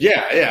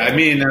 Yeah. I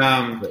mean,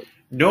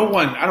 no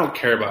one – I don't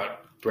care about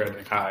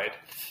Brandon Hyde.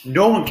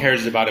 No one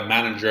cares about a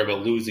manager of a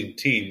losing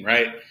team,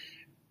 right?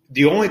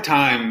 The only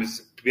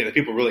times that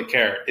people really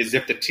care is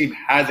if the team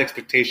has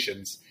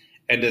expectations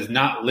and does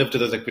not live to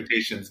those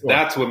expectations. Sure.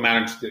 That's when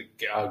managers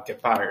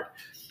get fired.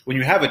 When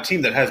you have a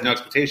team that has no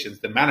expectations,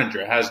 the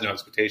manager has no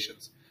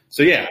expectations.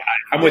 So, yeah,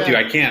 I'm with you.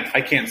 I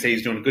can't say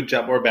he's doing a good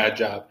job or a bad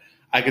job.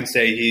 I can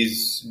say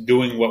he's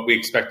doing what we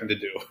expect him to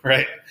do,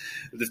 right?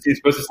 The team's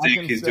supposed to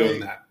stink, he's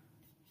doing that.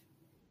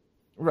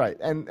 Right,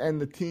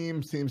 and the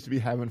team seems to be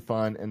having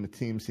fun, and the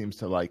team seems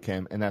to like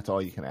him, and that's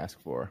all you can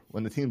ask for.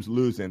 When the team's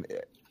losing,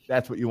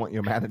 that's what you want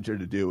your manager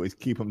to do, is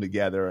keep them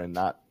together and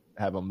not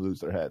have them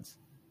lose their heads.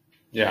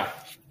 Yeah.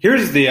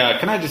 Here's the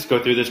can I just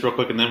go through this real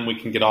quick, and then we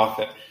can get off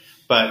it?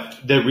 But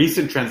the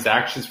recent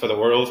transactions for the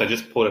Orioles, I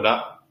just pulled it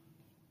up.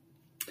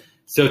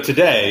 So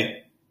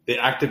today, they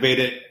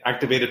activated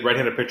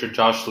right-handed pitcher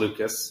Josh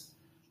Lucas,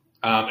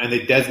 and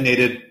they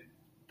designated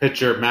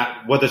pitcher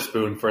Matt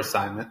Witherspoon for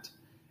assignment.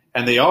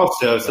 And they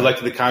also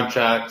selected the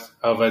contract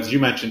of, as you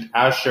mentioned,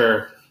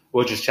 Asher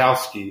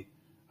Wojciechowski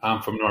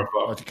from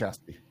Norfolk.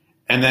 Wojciechowski.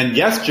 And then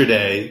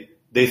yesterday,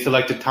 they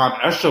selected Tom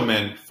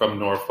Eshelman from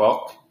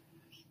Norfolk,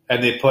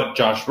 and they put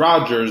Josh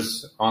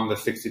Rogers on the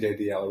 60-day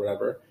DL or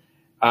whatever.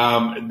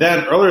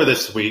 Then earlier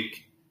this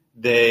week,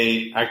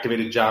 they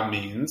activated John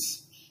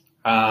Means.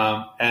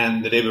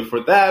 And the day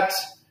before that,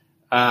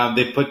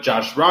 they put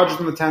Josh Rogers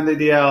on the 10-day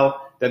DL.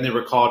 Then they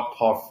recalled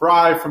Paul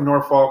Fry from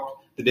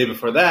Norfolk. The day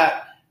before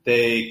that,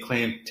 they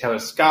claimed Taylor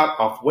Scott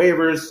off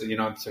waivers,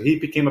 so he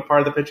became a part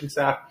of the pitching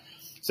staff.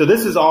 So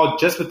this is all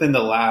just within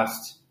the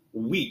last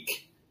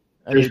week.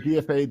 And they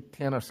DFA'd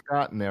Tanner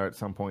Scott in there at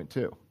some point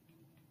too.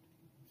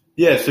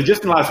 Yeah, so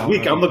just in the last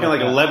week, I'm looking at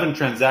like 11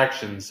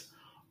 transactions,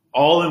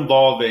 all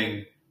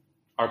involving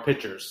our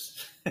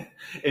pitchers.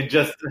 In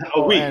just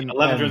a week,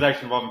 11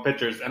 transactions involving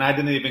pitchers, and I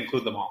didn't even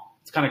include them all.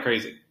 It's kind of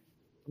crazy.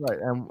 Right,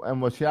 and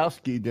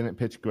Wojciechowski didn't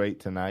pitch great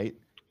tonight,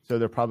 so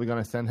they're probably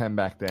going to send him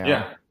back down.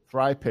 Yeah.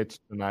 Fry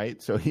pitched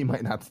tonight, so he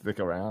might not stick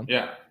around.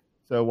 Yeah.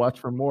 So watch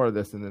for more of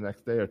this in the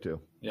next day or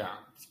two. Yeah,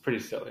 it's pretty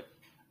silly.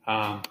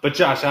 But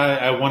Josh,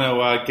 I want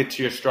to get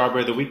to your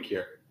strawberry of the week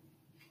here.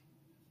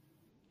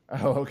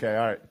 Oh, okay,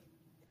 all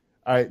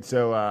right.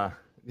 So I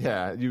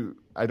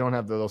don't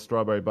have the little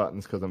strawberry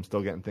buttons because I'm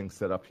still getting things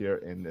set up here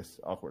in this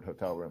awkward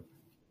hotel room.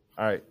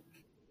 All right,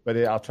 but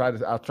I'll try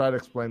to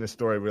explain this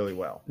story really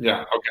well.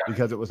 Yeah, okay.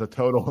 Because it was a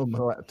total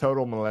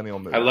millennial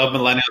move. I love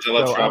millennials. I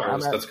love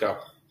strawberries. Let's go.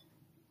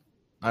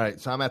 All right,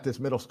 so I'm at this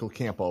middle school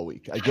camp all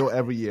week. I go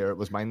every year. It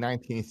was my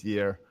 19th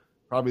year,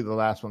 probably the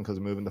last one because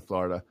I'm moving to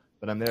Florida,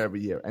 but I'm there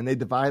every year. And they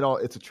divide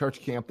it's a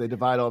church camp. They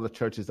divide all the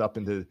churches up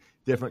into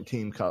different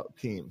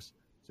teams.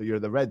 So you're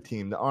the red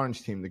team, the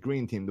orange team, the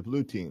green team, the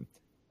blue team.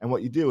 And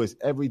what you do is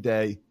every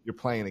day you're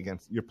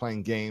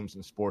playing games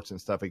and sports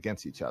and stuff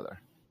against each other.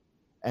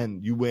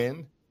 And you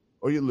win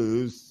or you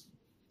lose.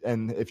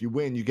 And if you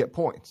win, you get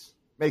points.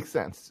 Makes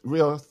sense.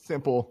 Real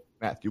simple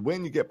math. You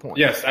win, you get points.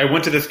 Yes, I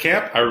went to this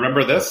camp. I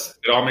remember this.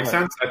 It all makes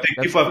sense. I think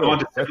people have gone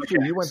to That's true.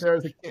 You went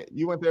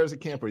there as a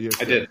camper.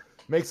 I did.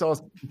 Makes all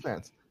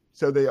sense.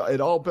 So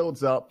it all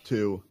builds up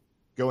to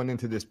going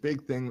into this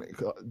big thing,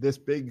 this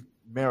big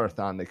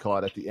marathon they call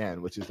it at the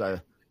end, which is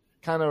a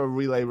kind of a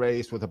relay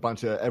race with a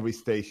bunch of every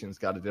station's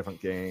got a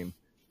different game.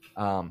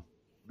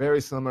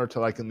 Very similar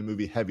to like in the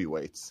movie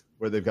Heavyweights,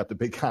 where they've got the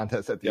big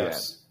contest at the end.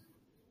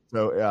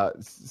 So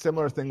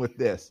similar thing with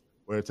this,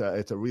 where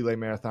it's a relay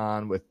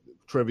marathon with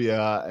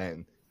trivia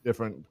and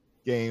different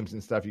games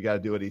and stuff you got to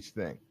do at each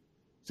thing.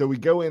 So we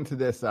go into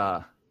this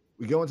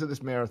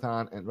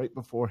marathon, and right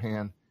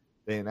beforehand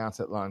they announce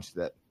at lunch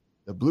that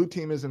the blue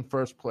team is in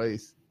first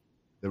place,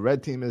 the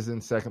red team is in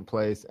second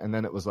place, and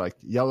then it was like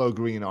yellow,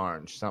 green,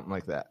 orange, something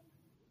like that.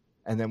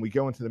 And then we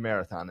go into the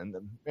marathon, and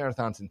the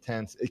marathon's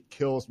intense. It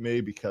kills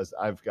me because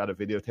I've got to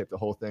videotape the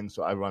whole thing,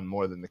 so I run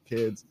more than the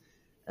kids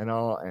and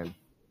all. And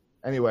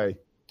anyway,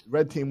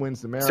 red team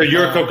wins the marathon. So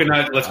you're a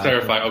coconut. Let's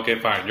clarify. Okay,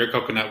 fine. You're a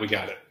coconut. We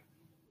got it.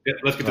 Yeah,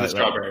 let's get to the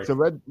strawberry. Right. So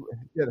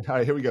all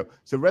right, here we go.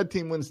 So red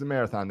team wins the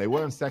marathon. They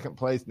were in second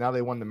place. Now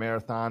they won the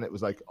marathon. It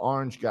was like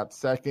orange got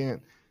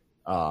second,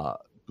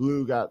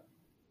 blue got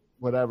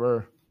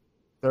whatever,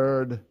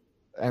 third.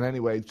 And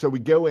anyway, so we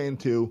go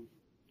into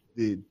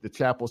the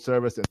chapel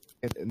service,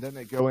 and then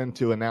they go in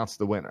to announce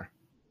the winner.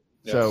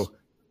 Yes. So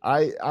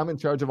I'm in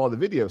charge of all the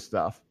video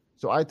stuff.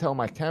 So I tell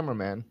my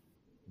cameraman,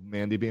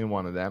 Mandy being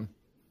one of them,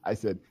 I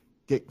said,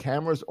 get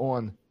cameras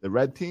on the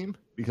red team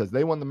because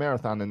they won the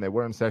marathon and they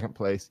were in second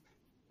place,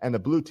 and the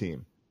blue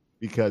team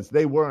because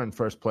they were in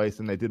first place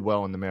and they did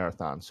well in the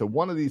marathon. So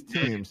one of these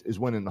teams is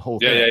winning the whole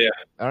thing. Yeah.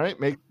 All right,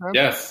 make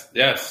sense?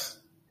 Yes.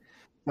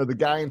 So the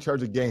guy in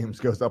charge of games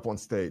goes up on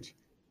stage.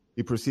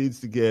 He proceeds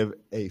to give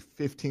a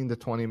 15 to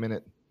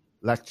 20-minute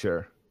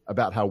lecture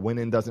about how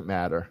winning doesn't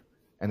matter,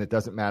 and it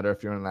doesn't matter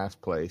if you're in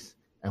last place,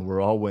 and we're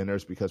all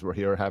winners because we're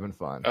here having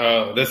fun.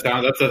 Oh, that's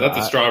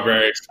a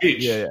strawberry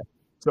speech. Yeah.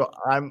 So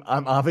I'm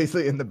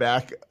obviously in the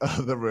back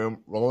of the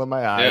room, rolling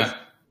my eyes,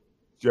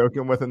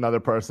 joking with another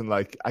person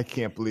like, I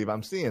can't believe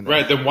I'm seeing this.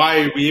 Right, then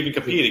why are we even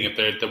competing if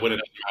the winning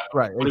doesn't matter?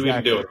 Right, what are we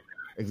even doing?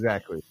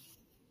 Exactly.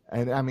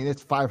 And, I mean,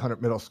 it's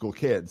 500 middle school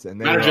kids,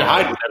 and they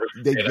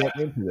get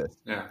into this.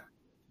 Yeah.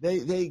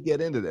 They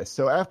get into this.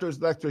 So after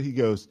his lecture, he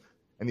goes,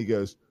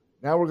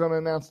 now we're going to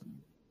announce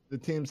the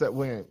teams that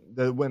win,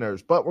 the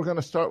winners. But we're going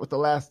to start with the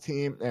last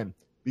team. And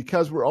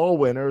because we're all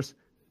winners,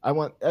 I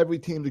want every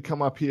team to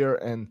come up here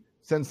and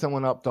send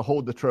someone up to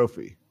hold the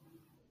trophy.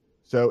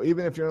 So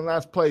even if you're in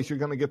last place, you're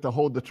going to get to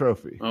hold the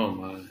trophy. Oh,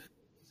 my.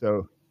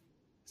 So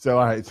all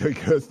right. So he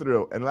goes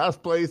through. And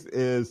last place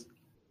is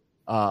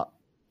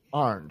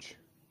orange.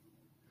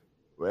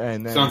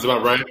 And then, sounds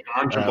about right.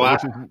 Orange and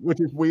black. Which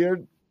is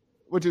weird.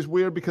 Which is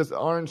weird because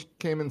Orange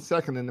came in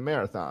second in the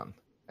marathon,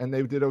 and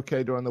they did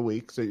okay during the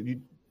week. So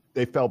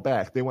they fell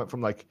back. They went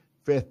from like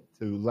fifth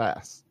to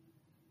last.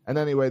 And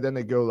anyway, then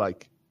they go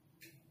like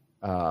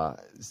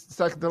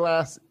second to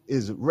last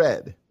is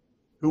Red,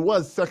 who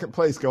was second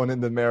place going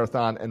into the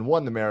marathon and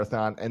won the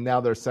marathon, and now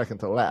they're second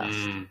to last.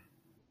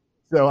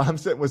 So I'm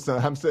sitting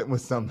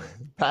with some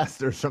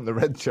pastors from the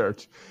Red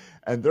Church,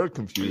 and they're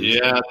confused.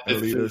 Yeah,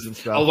 leaders and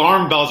stuff.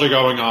 Alarm bells are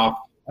going off.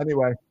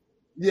 Anyway.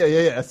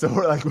 Yeah. So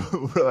we're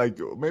like,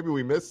 maybe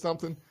we missed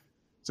something.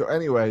 So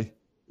anyway,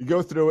 you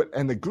go through it,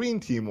 and the green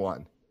team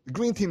won. The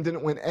green team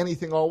didn't win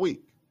anything all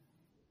week,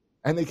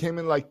 and they came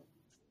in like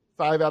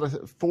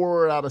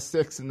 4 out of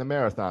 6 in the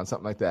marathon,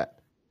 something like that,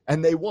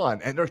 and they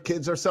won. And their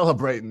kids are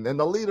celebrating, and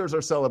the leaders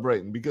are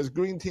celebrating because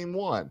green team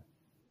won.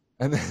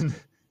 And then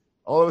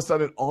all of a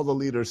sudden, all the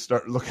leaders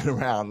start looking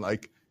around,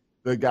 like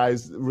the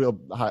guys real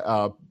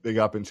high, big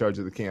up in charge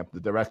of the camp, the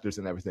directors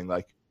and everything.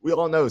 Like, we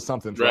all know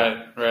something's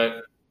wrong. Right.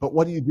 But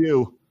what do you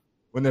do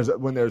when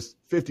there's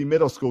 50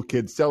 middle school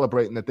kids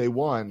celebrating that they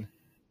won,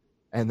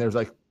 and there's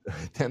like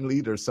 10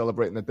 leaders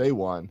celebrating that they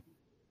won,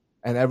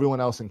 and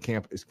everyone else in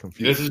camp is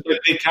confused? This is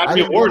the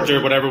Academy Awards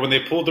or whatever when they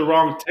pulled the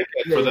wrong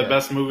ticket for the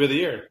best movie of the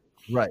year.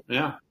 Right.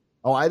 Yeah.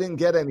 Oh, I didn't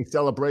get any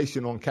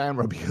celebration on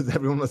camera because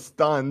everyone was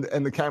stunned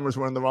and the cameras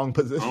were in the wrong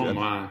position. Oh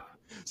my!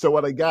 So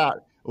what I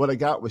got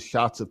was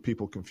shots of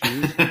people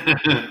confused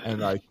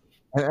and like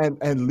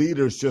and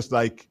leaders just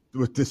like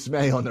with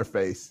dismay on their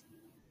face,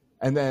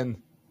 and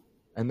then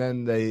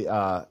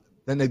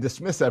they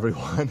dismiss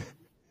everyone,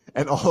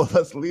 and all of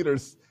us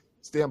leaders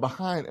stand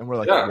behind, and we're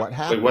like, what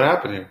happened? Like, what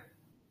happened here?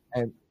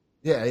 And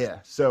yeah.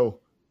 So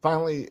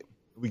finally,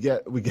 we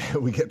get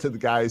to the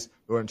guys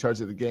who are in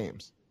charge of the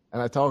games, and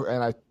I talk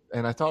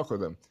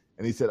with him,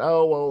 and he said,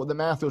 "Oh, well, the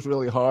math was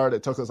really hard.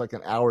 It took us like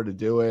an hour to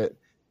do it,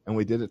 and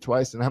we did it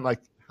twice." And I'm like,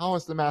 "How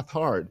is the math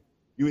hard?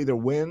 You either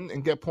win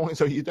and get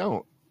points or you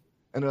don't."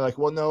 And they're like,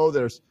 "Well, no,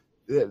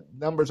 the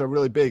numbers are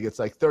really big. It's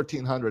like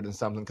 1,300 and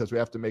something because we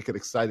have to make it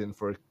exciting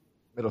for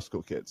middle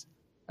school kids."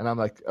 And I'm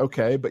like,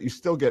 "Okay, but you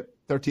still get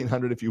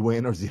 1,300 if you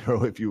win or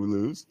 0 if you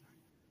lose."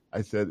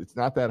 I said, "It's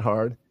not that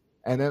hard."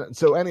 And then,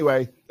 so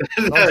anyway,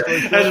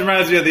 that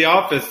reminds me of The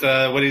Office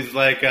when he's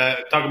like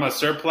talking about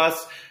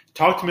surplus.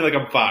 Talk to me like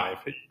I'm 5.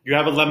 You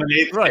have a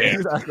lemonade stand. Right,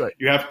 exactly.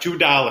 You have $2.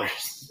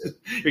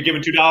 You're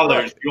given $2.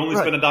 Right, you only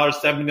spend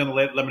 $1.70 on the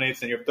lemonade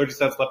stand. You have 30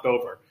 cents left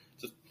over.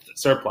 Just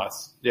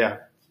surplus. Yeah.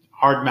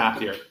 Hard math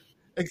here.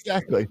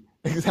 Exactly.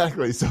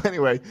 So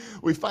anyway,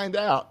 we find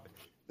out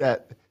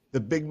that the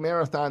big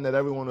marathon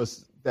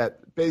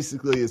that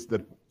basically is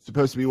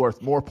supposed to be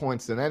worth more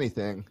points than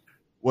anything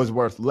was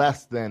worth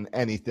less than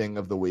anything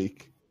of the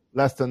week,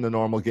 less than the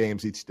normal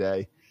games each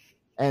day,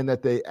 and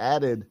that they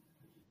added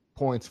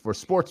points for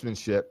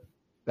sportsmanship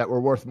that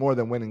were worth more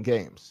than winning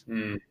games.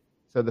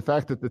 So the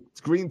fact that the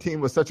green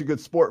team was such a good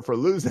sport for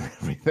losing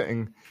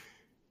everything,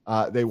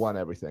 they won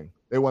everything.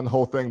 They won the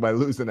whole thing by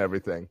losing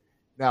everything.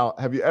 Now,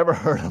 have you ever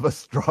heard of a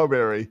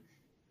strawberry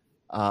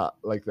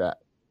like that?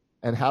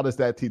 And how does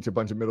that teach a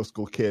bunch of middle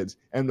school kids?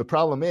 And the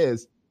problem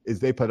is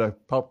they put a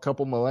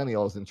couple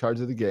millennials in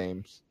charge of the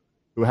games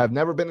who have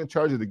never been in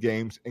charge of the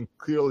games and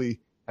clearly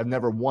have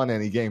never won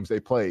any games they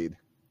played.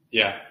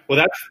 Yeah. Well,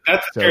 that's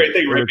a scary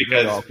thing, right?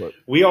 Because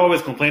we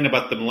always complain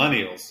about the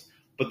millennials,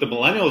 but the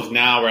millennials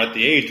now are at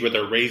the age where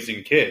they're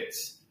raising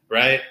kids,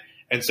 right?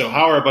 And so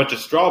how are a bunch of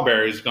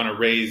strawberries going to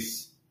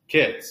raise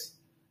kids?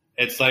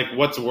 It's like,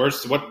 what's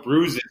worse? What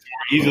bruises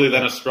more easily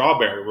than a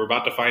strawberry? We're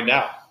about to find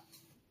out.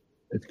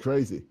 It's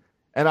crazy.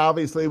 And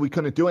obviously we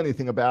couldn't do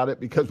anything about it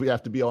because we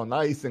have to be all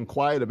nice and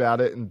quiet about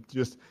it. And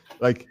just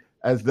like,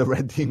 as the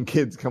red team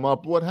kids come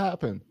up, what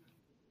happened?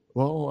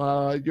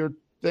 Well, your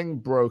thing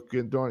broke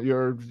during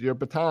your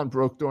baton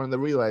broke during the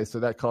relay, so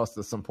that cost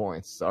us some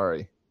points.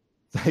 Sorry.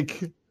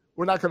 Like,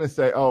 we're not going to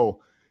say,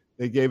 "Oh,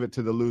 they gave it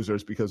to the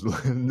losers because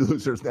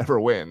losers never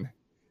win."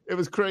 It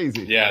was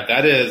crazy. Yeah,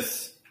 that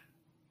is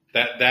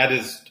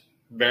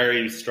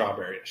very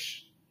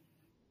strawberry-ish.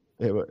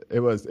 It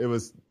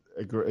was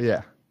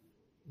yeah.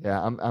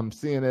 I'm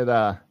seeing it.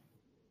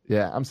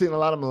 I'm seeing a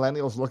lot of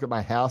millennials look at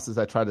my house as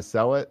I try to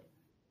sell it,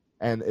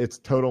 and it's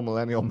total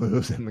millennial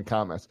moves in the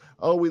comments.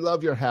 "Oh, we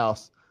love your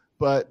house,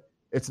 but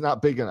it's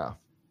not big enough."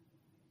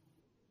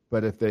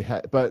 But if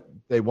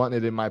they want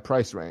it in my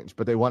price range,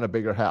 but they want a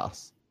bigger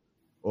house,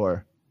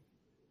 or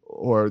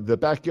the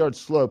backyard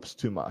slopes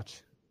too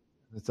much.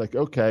 It's like,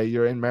 okay,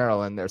 you're in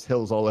Maryland. There's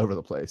hills all over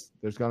the place.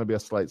 There's going to be a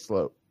slight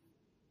slope.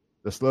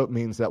 The slope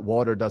means that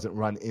water doesn't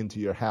run into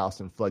your house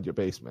and flood your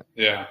basement.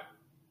 Yeah.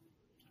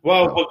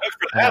 Well, good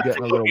for that,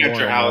 for looking at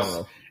your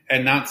house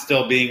and not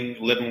still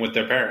living with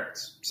their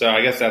parents. So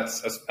I guess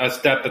that's a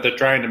step that they're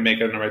trying to make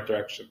in the right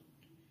direction.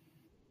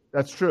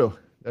 That's true.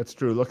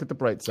 Look at the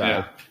bright side.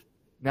 Yeah.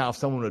 Now, if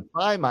someone would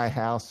buy my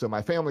house so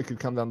my family could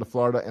come down to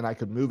Florida and I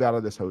could move out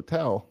of this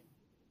hotel,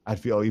 I'd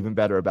feel even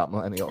better about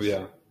millennials.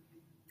 Yeah.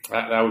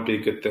 That would be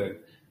a good thing.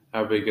 That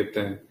would be a good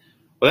thing.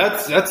 Well,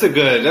 that's a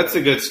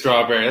good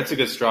strawberry. That's a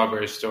good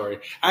strawberry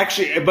story.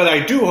 Actually, but I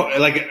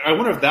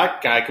wonder if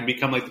that guy could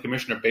become like the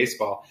commissioner of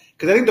baseball,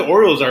 because I think the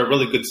Orioles are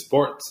really good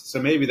sports.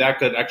 So maybe that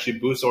could actually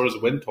boost Orioles'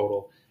 win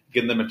total,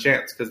 give them a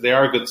chance, because they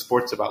are good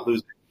sports about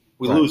losing.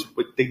 We lose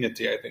with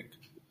dignity, I think.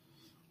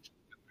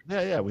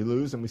 Yeah, we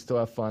lose and we still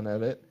have fun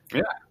at it.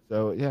 Yeah.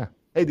 So yeah.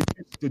 Hey,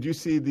 did you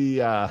see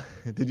the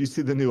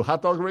new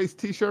hot dog race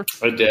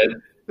T-shirts? I did.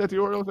 That the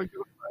Orioles are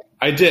doing?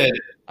 I did.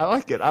 I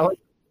like it. I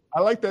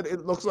like that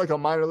it looks like a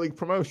minor league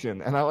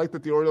promotion, and I like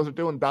that the Orioles are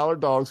doing dollar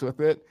dogs with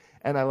it,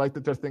 and I like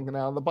that they're thinking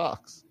out of the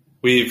box.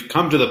 We've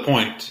come to the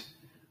point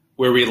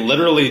where we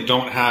literally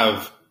don't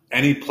have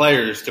any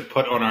players to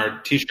put on our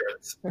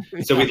T-shirts.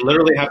 So we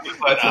literally have to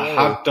put a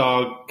hot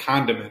dog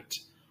condiment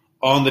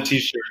on the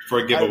T-shirt for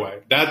a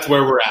giveaway. That's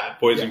where we're at,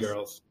 boys and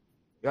girls.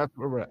 That's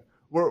where we're at.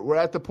 We're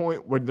at the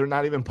point where they're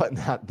not even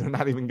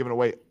giving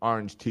away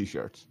orange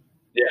T-shirts.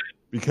 Yeah.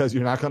 Because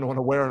you're not going to want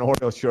to wear an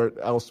Orioles shirt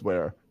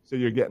elsewhere. So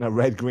you're getting a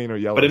red, green, or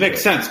yellow But it makes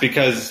shirt. sense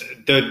because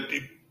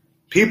the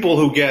people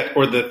who get,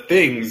 or the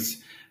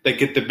things that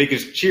get the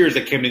biggest cheers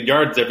that came in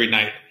yards every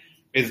night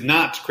is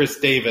not Chris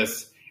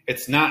Davis.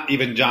 It's not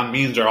even John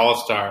Means or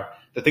All-Star.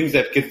 The things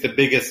that gets the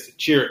biggest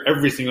cheer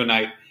every single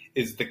night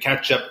is the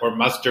ketchup or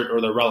mustard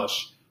or the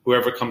relish,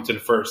 whoever comes in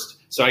first.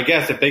 So I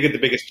guess if they get the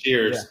biggest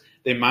cheers,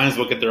 they might as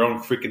well get their own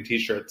freaking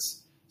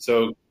T-shirts.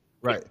 So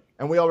right.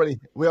 And we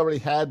already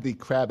had the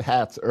crab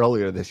hats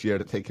earlier this year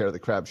to take care of the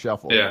crab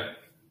shuffle. Yeah.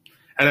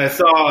 And I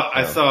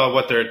saw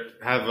what they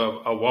have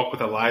a Walk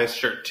with Elias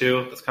shirt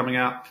too that's coming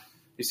out.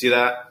 You see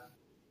that?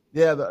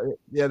 Yeah,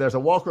 there's a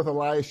Walk with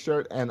Elias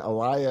shirt, and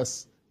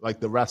Elias, like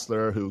the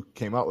wrestler who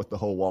came up with the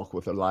whole Walk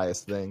with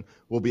Elias thing,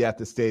 will be at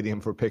the stadium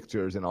for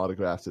pictures and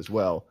autographs as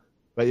well.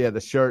 But yeah,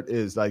 the shirt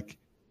is like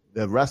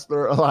the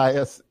wrestler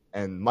Elias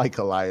and Mike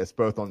Elias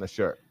both on the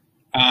shirt.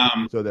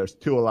 So there's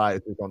two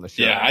Eliases on the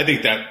shirt. Yeah, I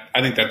think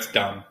that's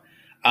dumb.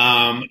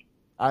 I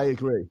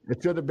agree.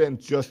 It should have been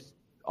just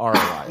our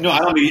Elias. No, I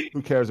don't mean.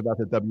 Who cares about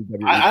the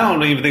WWE? I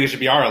don't even think it should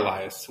be our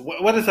Elias.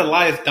 What has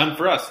Elias done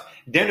for us?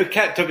 Dan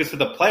Duquette took us to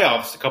the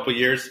playoffs a couple of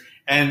years,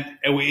 and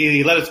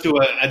he let us do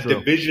a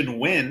division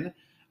win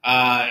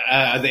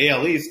at the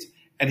AL East,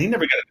 and he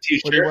never got a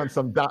T-shirt. You want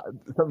some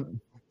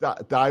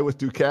die with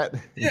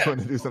Duquette? Yeah. You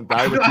want to do some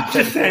die with I'm Duquette?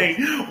 just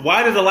saying,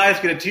 why does Elias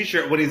get a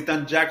T-shirt when he's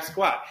done jack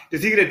squat?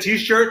 Does he get a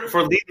T-shirt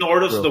for leading the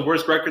Orioles to the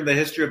worst record in the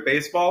history of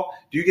baseball?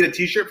 Do you get a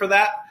T-shirt for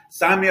that?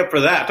 Sign me up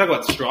for that. Talk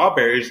about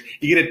strawberries.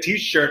 You get a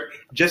T-shirt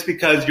just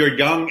because you're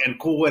young and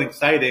cool and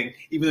exciting,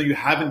 even though you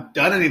haven't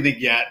done anything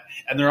yet,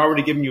 and they're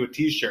already giving you a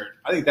T-shirt.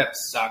 I think that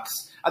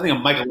sucks. I think a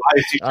Mike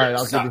Elias T-shirt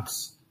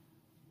sucks.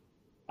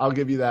 I'll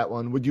give you that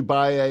one. Would you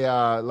buy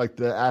a like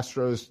the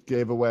Astros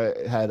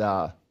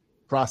had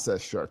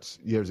process shirts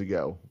years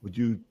ago? Would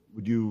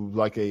you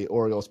like a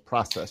Orioles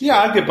process shirt? Yeah,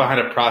 I'd get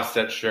behind a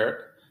process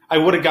shirt. I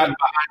would have gotten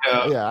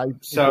behind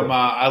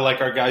I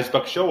like our guys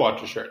Buck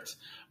Showalter shirts.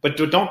 But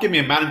don't give me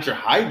a Manager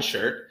Hyde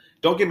shirt.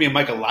 Don't give me a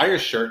Mike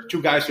Elias shirt.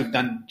 Two guys who've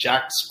done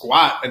jack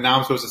squat, and now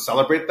I'm supposed to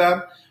celebrate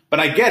them. But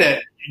I get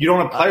it. You don't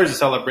have players to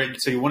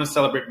celebrate, so you want to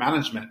celebrate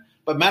management.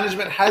 But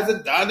management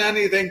hasn't done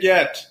anything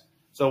yet.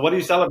 So what do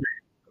you celebrate?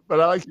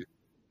 But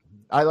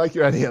I like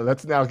your idea.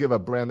 Let's now give a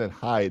Brandon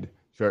Hyde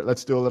shirt.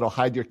 Let's do a little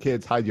hide your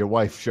kids, hide your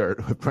wife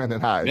shirt with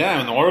Brandon Hyde. Yeah,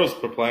 when the Orioles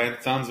were playing,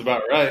 it sounds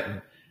about right.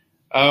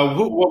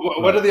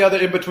 What are the other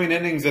in-between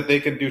innings that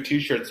they can do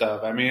T-shirts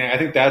of? I mean, I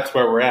think that's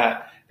where we're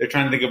at. They're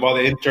trying to think of all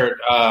the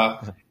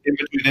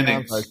in-between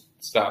innings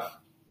stuff.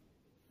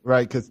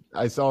 Right, because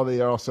I saw they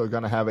are also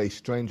going to have a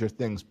Stranger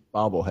Things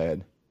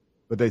bobblehead.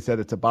 But they said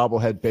it's a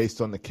bobblehead based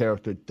on the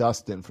character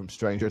Dustin from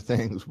Stranger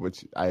Things,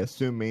 which I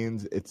assume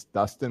means it's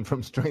Dustin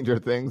from Stranger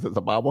Things as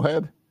a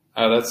bobblehead.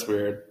 Oh, that's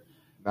weird.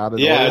 They're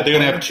going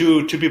to have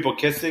two people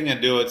kissing and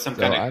do some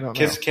kind of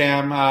kiss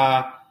cam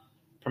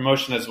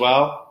promotion as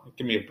well.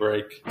 Give me a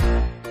break.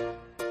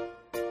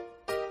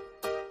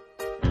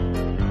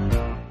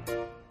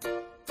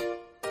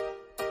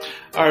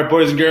 All right,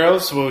 boys and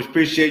girls, well, we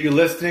appreciate you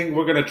listening.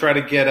 We're going to try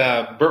to get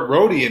Burt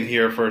Rohde in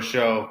here for a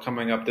show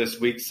coming up this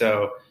week,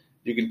 so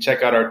you can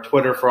check out our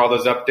Twitter for all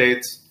those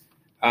updates.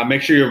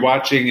 Make sure you're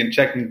watching and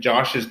checking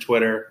Josh's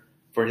Twitter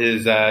for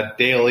his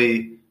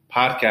daily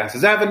podcast.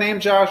 Does that have a name,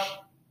 Josh?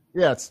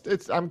 Yeah,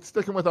 I'm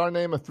sticking with our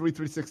name of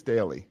 336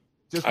 Daily.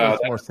 Just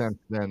makes more sense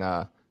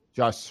than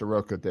Josh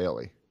Soroka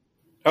Daily.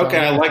 So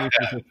okay, I like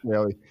that.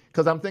 Daily.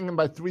 Because I'm thinking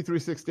by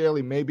 336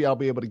 Daily, maybe I'll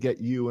be able to get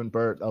you and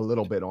Bert a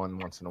little bit on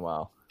once in a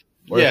while.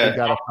 Or if we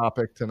got a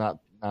topic to not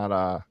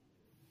that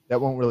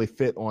won't really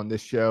fit on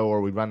this show, or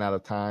we run out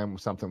of time,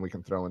 something we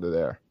can throw into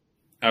there.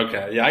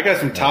 Okay, yeah, I got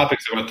some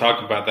topics I want to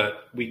talk about that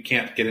we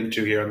can't get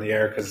into here on the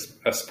air because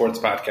a sports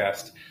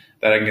podcast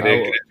that I can get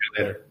into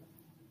later.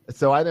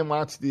 So I didn't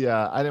watch the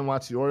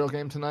Oriole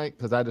game tonight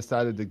because I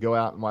decided to go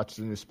out and watch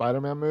the new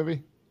Spider-Man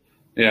movie.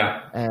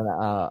 Yeah, and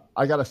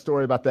I got a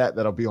story about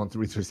that'll be on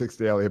 336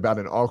 Daily about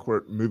an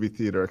awkward movie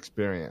theater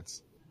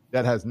experience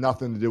that has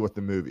nothing to do with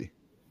the movie.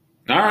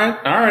 All right.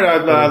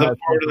 I look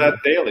forward to that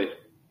daily.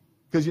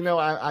 Because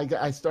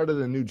I started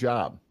a new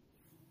job,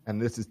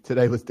 and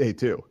today was day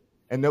 2,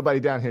 and nobody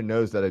down here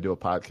knows that I do a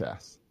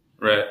podcast.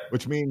 Right.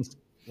 Which means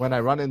when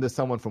I run into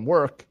someone from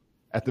work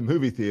at the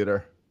movie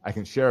theater, I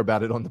can share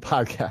about it on the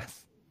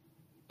podcast.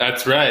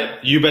 That's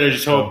right. You better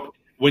just hope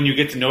when you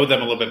get to know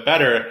them a little bit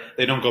better,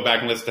 they don't go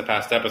back and listen to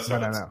past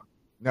episodes.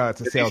 No,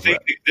 it's a sales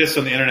rep. These things exist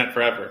on the internet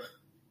forever.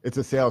 It's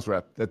a sales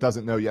rep that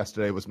doesn't know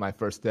yesterday was my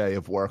first day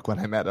of work when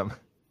I met him.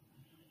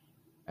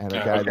 And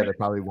a guy that I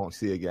probably won't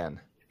see again.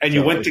 And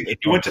you went to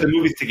the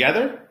movies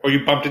together, or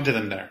you bumped into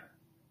them there?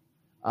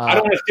 I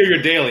don't want to steal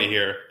your daily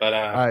here, but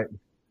all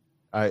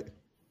right.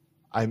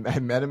 I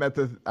met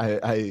him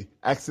I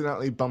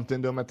accidentally bumped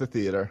into him at the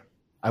theater.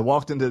 I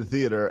walked into the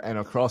theater, and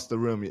across the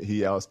room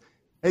he yells,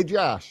 "Hey,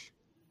 Josh.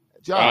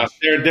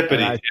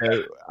 Serendipity.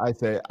 And I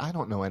say, I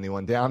don't know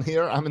anyone down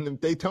here. I'm in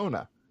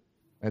Daytona.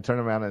 And I turn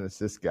around, and it's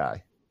this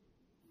guy.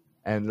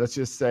 And let's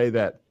just say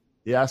that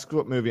he asks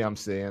what movie I'm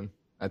seeing.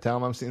 I tell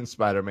him I'm seeing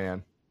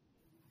Spider-Man.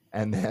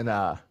 And then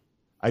I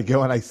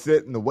go and I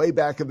sit in the way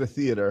back of the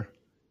theater.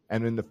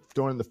 And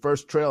during the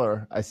first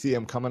trailer, I see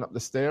him coming up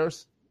the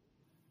stairs.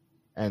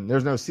 And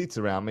there's no seats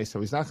around me, so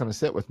he's not going to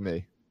sit with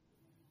me.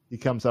 He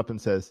comes up and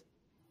says,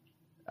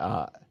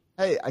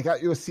 hey, I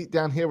got you a seat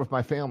down here with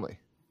my family.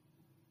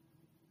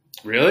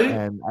 Really?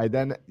 And I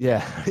then,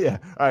 yeah.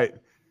 All right.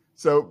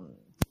 So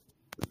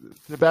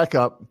to back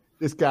up,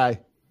 this guy,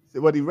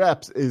 what he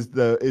reps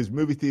is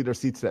movie theater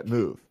seats that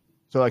move.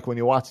 So like when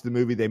you watch the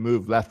movie, they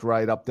move left,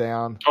 right, up,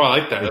 down. Oh, I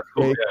like that. That's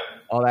cool. Yeah.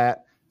 All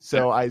that.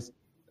 So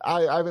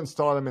I've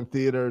installed them in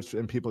theaters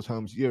in people's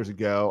homes years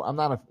ago. I'm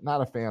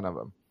not a fan of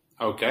them.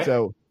 Okay.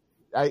 So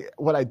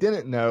what I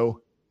didn't know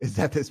is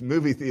that this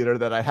movie theater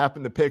that I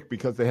happened to pick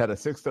because they had a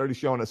 6:30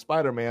 show on a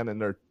Spider-Man and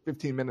they're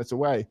 15 minutes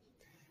away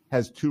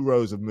has 2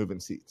 rows of moving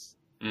seats.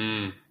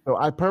 So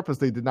I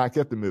purposely did not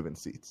get the moving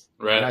seats.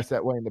 Right. And I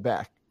sat way in the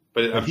back.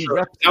 But I'm sure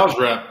the sales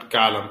rep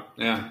got them.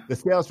 Yeah. The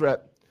sales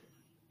rep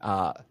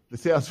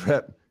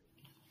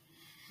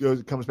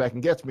comes back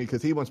and gets me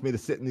because he wants me to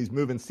sit in these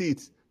moving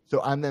seats.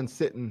 So I'm then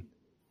sitting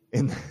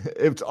in.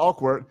 It's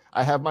awkward.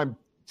 I have my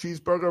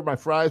cheeseburger, my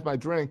fries, my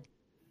drink,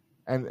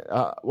 and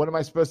what am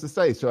I supposed to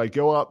say? So I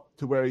go up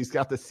to where he's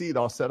got the seat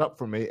all set up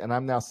for me, and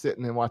I'm now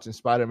sitting and watching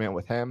Spider-Man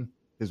with him,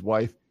 his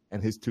wife,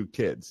 and his 2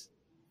 kids.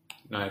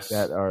 Nice.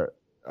 That are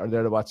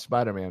there to watch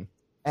Spider-Man.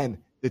 And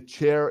the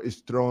chair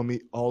is throwing me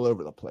all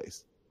over the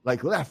place.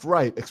 Like left,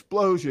 right,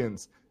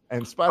 explosions,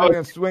 and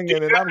Spider-Man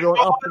swinging, and I'm going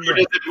up and down. Or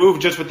does it move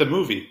just with the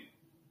movie?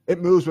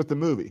 It moves with the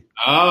movie.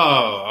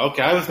 Oh,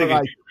 okay. I was thinking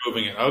you were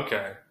moving it.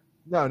 Okay.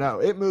 No,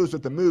 it moves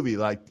with the movie.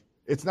 Like,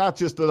 it's not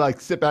just to, like,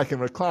 sit back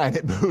and recline.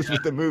 It moves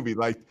with the movie.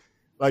 Like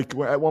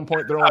at one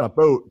point, they're on a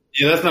boat.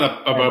 Yeah, that's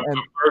not a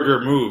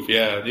burger move.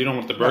 Yeah, you don't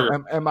want the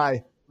burger. And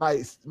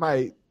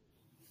my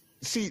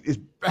seat is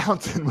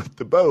bouncing with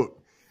the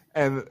boat.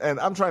 And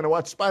I'm trying to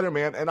watch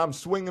Spider-Man, and I'm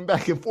swinging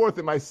back and forth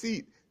in my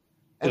seat.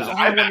 And all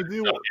I wanted to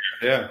do,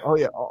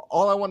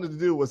 all I wanted to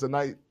do was a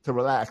night to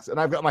relax.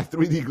 And I've got my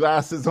 3D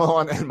glasses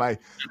on, and my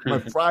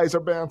fries are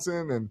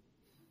bouncing,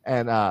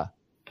 and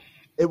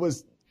it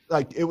was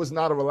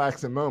not a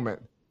relaxing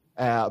moment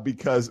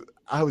because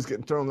I was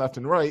getting thrown left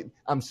and right.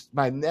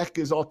 My neck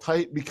is all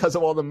tight because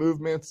of all the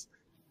movements,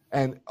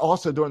 and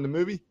also during the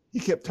movie,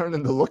 he kept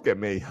turning to look at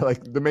me,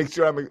 like to make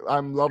sure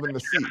I'm loving the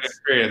seats.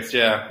 Experience,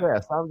 yeah. Yeah,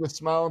 so I'm just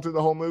smiling through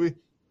the whole movie.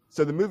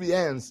 So the movie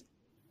ends,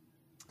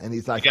 and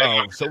he's like,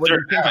 "Oh, so what do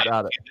you think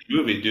about it?"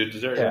 Movie, dude,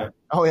 dessert. Yeah.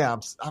 Oh yeah,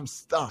 I'm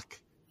stuck,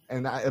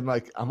 and I'm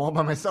like, I'm all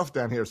by myself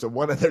down here. So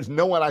there's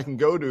no one I can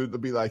go to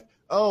be like,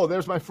 "Oh,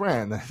 there's my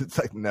friend." It's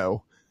like,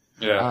 no.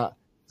 Yeah.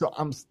 So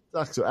I'm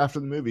stuck. So after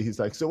the movie, he's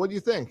like, "So what do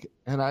you think?"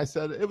 And I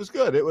said, "It was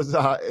good. It was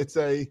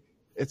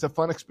it's a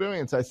fun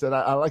experience." I said,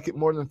 I like it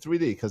more than 3D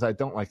because I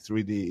don't like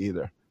 3D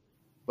either.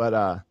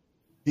 But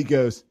he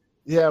goes,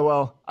 "Yeah,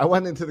 well, I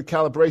went into the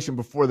calibration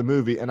before the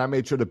movie, and I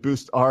made sure to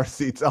boost our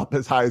seats up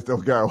as high as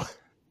they'll go."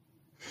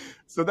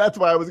 So that's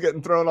why I was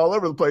getting thrown all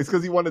over the place,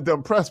 because he wanted to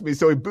impress me,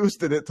 so he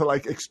boosted it to,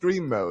 like,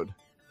 extreme mode.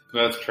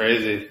 That's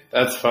crazy.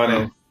 That's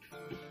funny.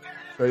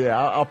 So yeah,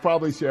 I'll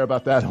probably share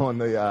about that on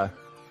the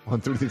on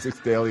 336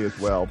 Daily as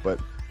well, but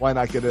why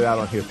not get it out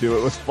on here too?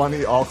 It was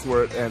funny,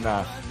 awkward, and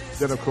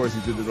then of course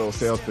he did the little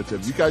sales pitch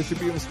of, you guys should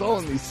be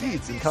installing these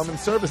seats and come and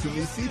servicing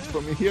these seats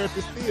for me here at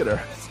this theater.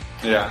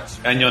 Yeah,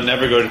 and you'll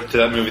never go to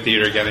that movie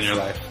theater again in your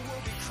life.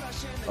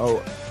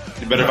 Oh,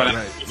 you better find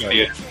a movie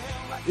theater.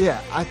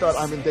 Yeah, I thought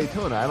I'm in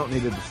Daytona. I don't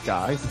need a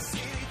disguise.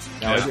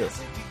 Now I do. Yeah.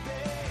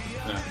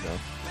 So.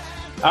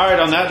 All right,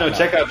 on that note,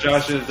 check out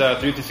Josh's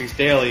 336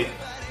 Daily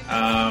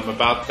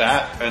about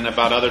that and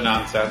about other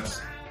nonsense.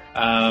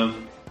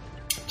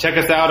 Check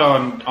us out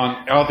on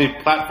all the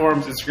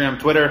platforms, Instagram,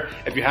 Twitter.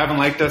 If you haven't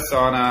liked us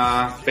on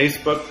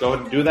Facebook, go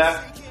ahead and do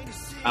that.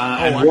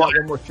 I got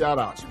one more shout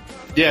out.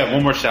 Yeah,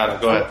 one more shout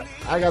out. Go ahead.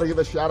 I got to give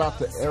a shout out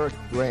to Eric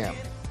Graham,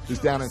 who's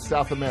down in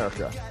South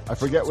America. I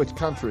forget which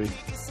country,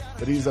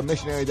 but he's a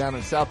missionary down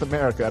in South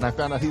America, and I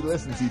found out he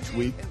listens each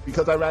week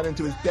because I ran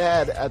into his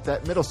dad at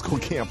that middle school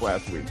camp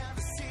last week.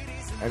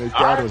 And his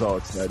dad was all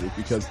excited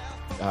because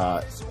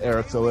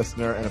Eric's a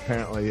listener, and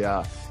apparently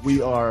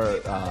we are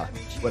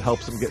what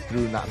helps him get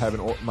through not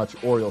having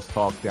much Orioles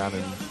talk down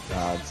in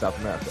South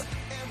America.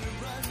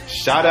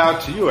 Shout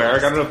out to you,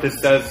 Eric. I don't know if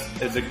this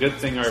is a good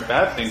thing or a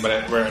bad thing, but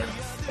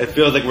it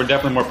feels like we're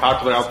definitely more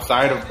popular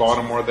outside of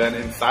Baltimore than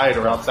inside,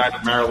 or outside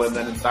of Maryland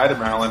than inside of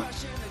Maryland.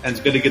 And it's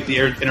good to get the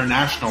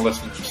international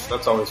listeners.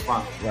 That's always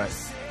fun. Right.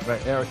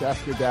 Eric,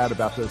 ask your dad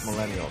about those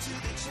millennials.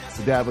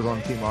 Your dad was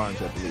on Team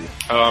Orange, I believe.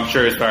 Oh, I'm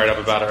sure he's fired up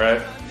about it,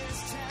 right?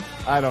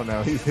 I don't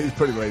know. He's a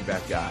pretty laid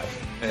back guy.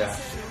 Yeah.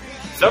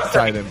 Sometimes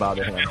I didn't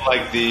bother him. I feel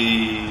like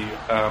the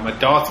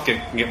adults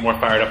can get more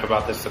fired up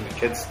about this than the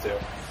kids do.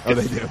 Oh,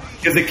 they do.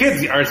 Because the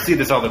kids see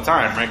this all the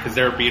time, right? Because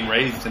they're being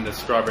raised in the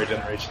strawberry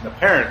generation. The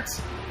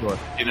parents Sure.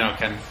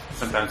 can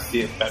sometimes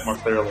see it bet more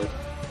clearly.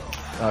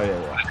 Oh,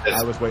 yeah.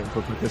 I was waiting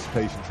for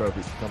participation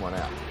trophies to come on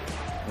out.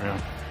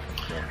 Yeah.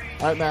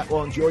 All right, Matt.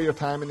 Well, enjoy your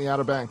time in the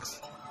Outer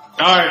Banks.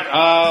 All right.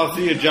 I'll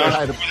see you, Josh.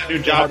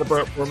 Say hi to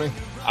Bert for me.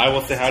 I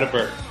will say hi to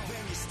Bert.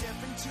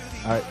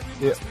 All right.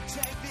 See ya.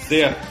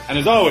 See ya. And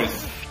as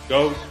always,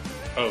 go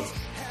O's.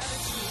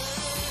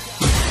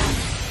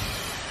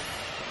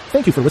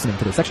 Thank you for listening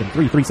to the Section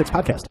 336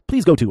 podcast.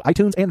 Please go to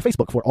iTunes and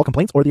Facebook for all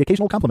complaints or the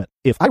occasional compliment.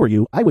 If I were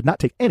you, I would not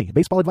take any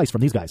baseball advice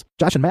from these guys.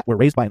 Josh and Matt were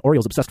raised by an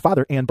Orioles-obsessed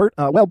father, and Bert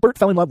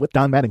fell in love with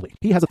Don Mattingly.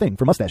 He has a thing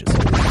for mustaches.